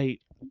at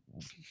night,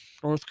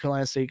 North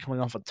Carolina State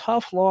coming off a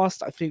tough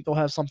loss. I think they'll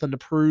have something to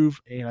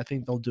prove, and I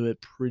think they'll do it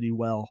pretty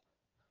well.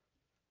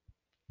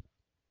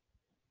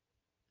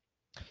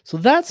 So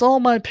that's all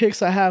my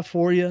picks I have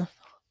for you.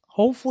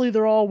 Hopefully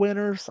they're all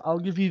winners. I'll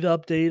give you the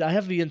update. I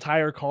have the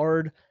entire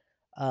card.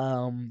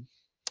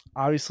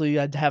 Obviously,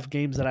 I'd have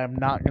games that I'm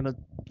not going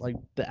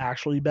to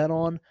actually bet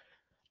on,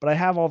 but I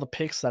have all the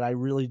picks that I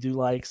really do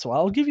like. So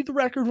I'll give you the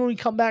record when we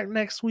come back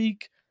next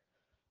week.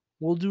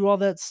 We'll do all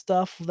that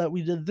stuff that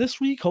we did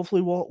this week.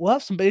 Hopefully we'll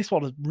have some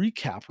baseball to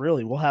recap,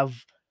 really. We'll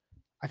have,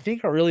 I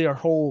think, our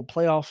whole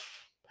playoff,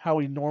 how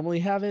we normally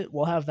have it.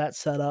 We'll have that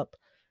set up,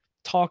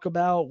 talk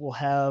about. We'll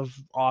have,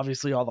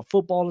 obviously, all the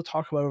football to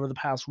talk about over the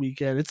past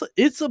weekend.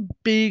 It's a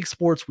big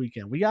sports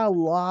weekend. We got a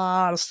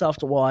lot of stuff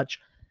to watch.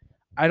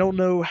 I don't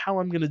know how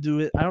I'm going to do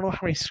it. I don't know how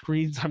many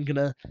screens I'm going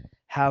to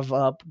have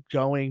up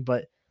going,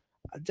 but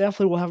I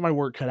definitely will have my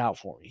work cut out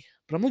for me.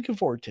 But I'm looking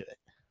forward to it.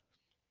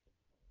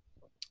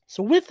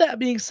 So with that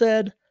being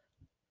said,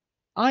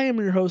 I am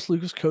your host,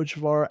 Lucas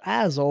Kochevar.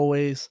 As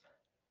always,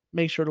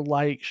 make sure to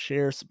like,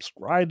 share,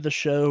 subscribe to the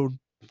show,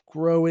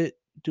 grow it,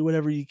 do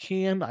whatever you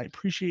can. I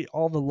appreciate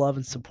all the love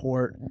and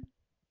support.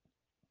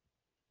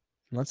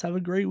 Let's have a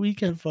great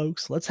weekend,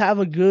 folks. Let's have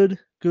a good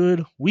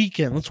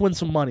weekend. Let's win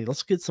some money.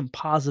 Let's get some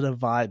positive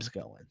vibes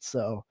going.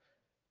 So,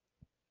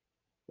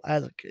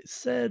 as I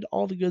said,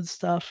 all the good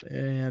stuff,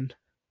 and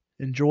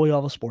enjoy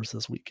all the sports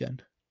this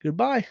weekend.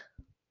 Goodbye.